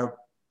to do our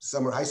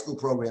summer high school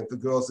program for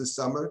girls this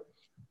summer.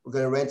 We're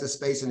going to rent a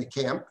space in a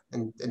camp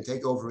and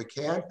take over a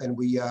camp. And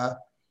we have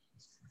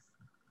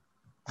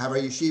our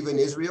yeshiva in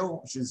Israel,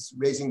 which is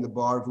raising the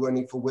bar of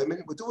learning for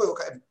women. We're doing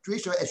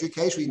Drisha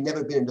education. We've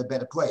never been in a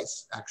better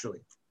place, actually.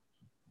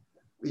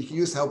 We can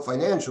use help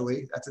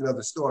financially. That's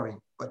another story.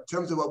 But in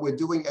terms of what we're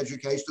doing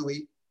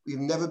educationally, we've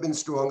never been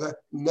stronger,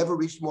 never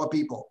reached more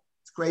people.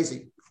 It's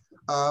crazy.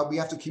 We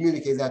have to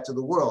communicate that to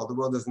the world. The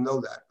world doesn't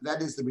know that.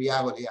 That is the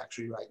reality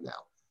actually right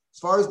now. As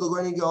far as the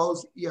learning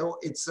goes, you know,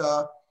 it's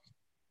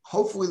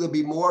hopefully there'll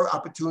be more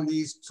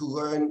opportunities to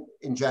learn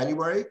in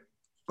January,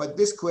 but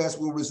this class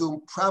will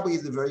resume probably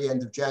at the very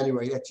end of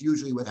January. That's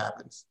usually what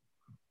happens.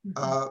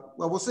 Well,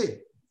 we'll see.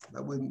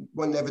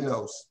 One never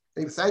knows.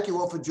 Anyway, thank you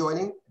all for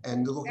joining,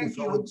 and looking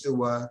forward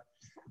to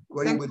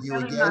learning with you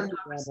again.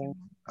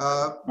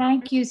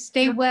 Thank you.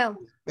 Stay well.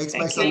 Makes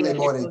my Sunday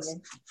mornings.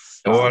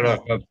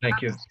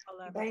 Thank you.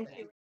 Thank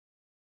you.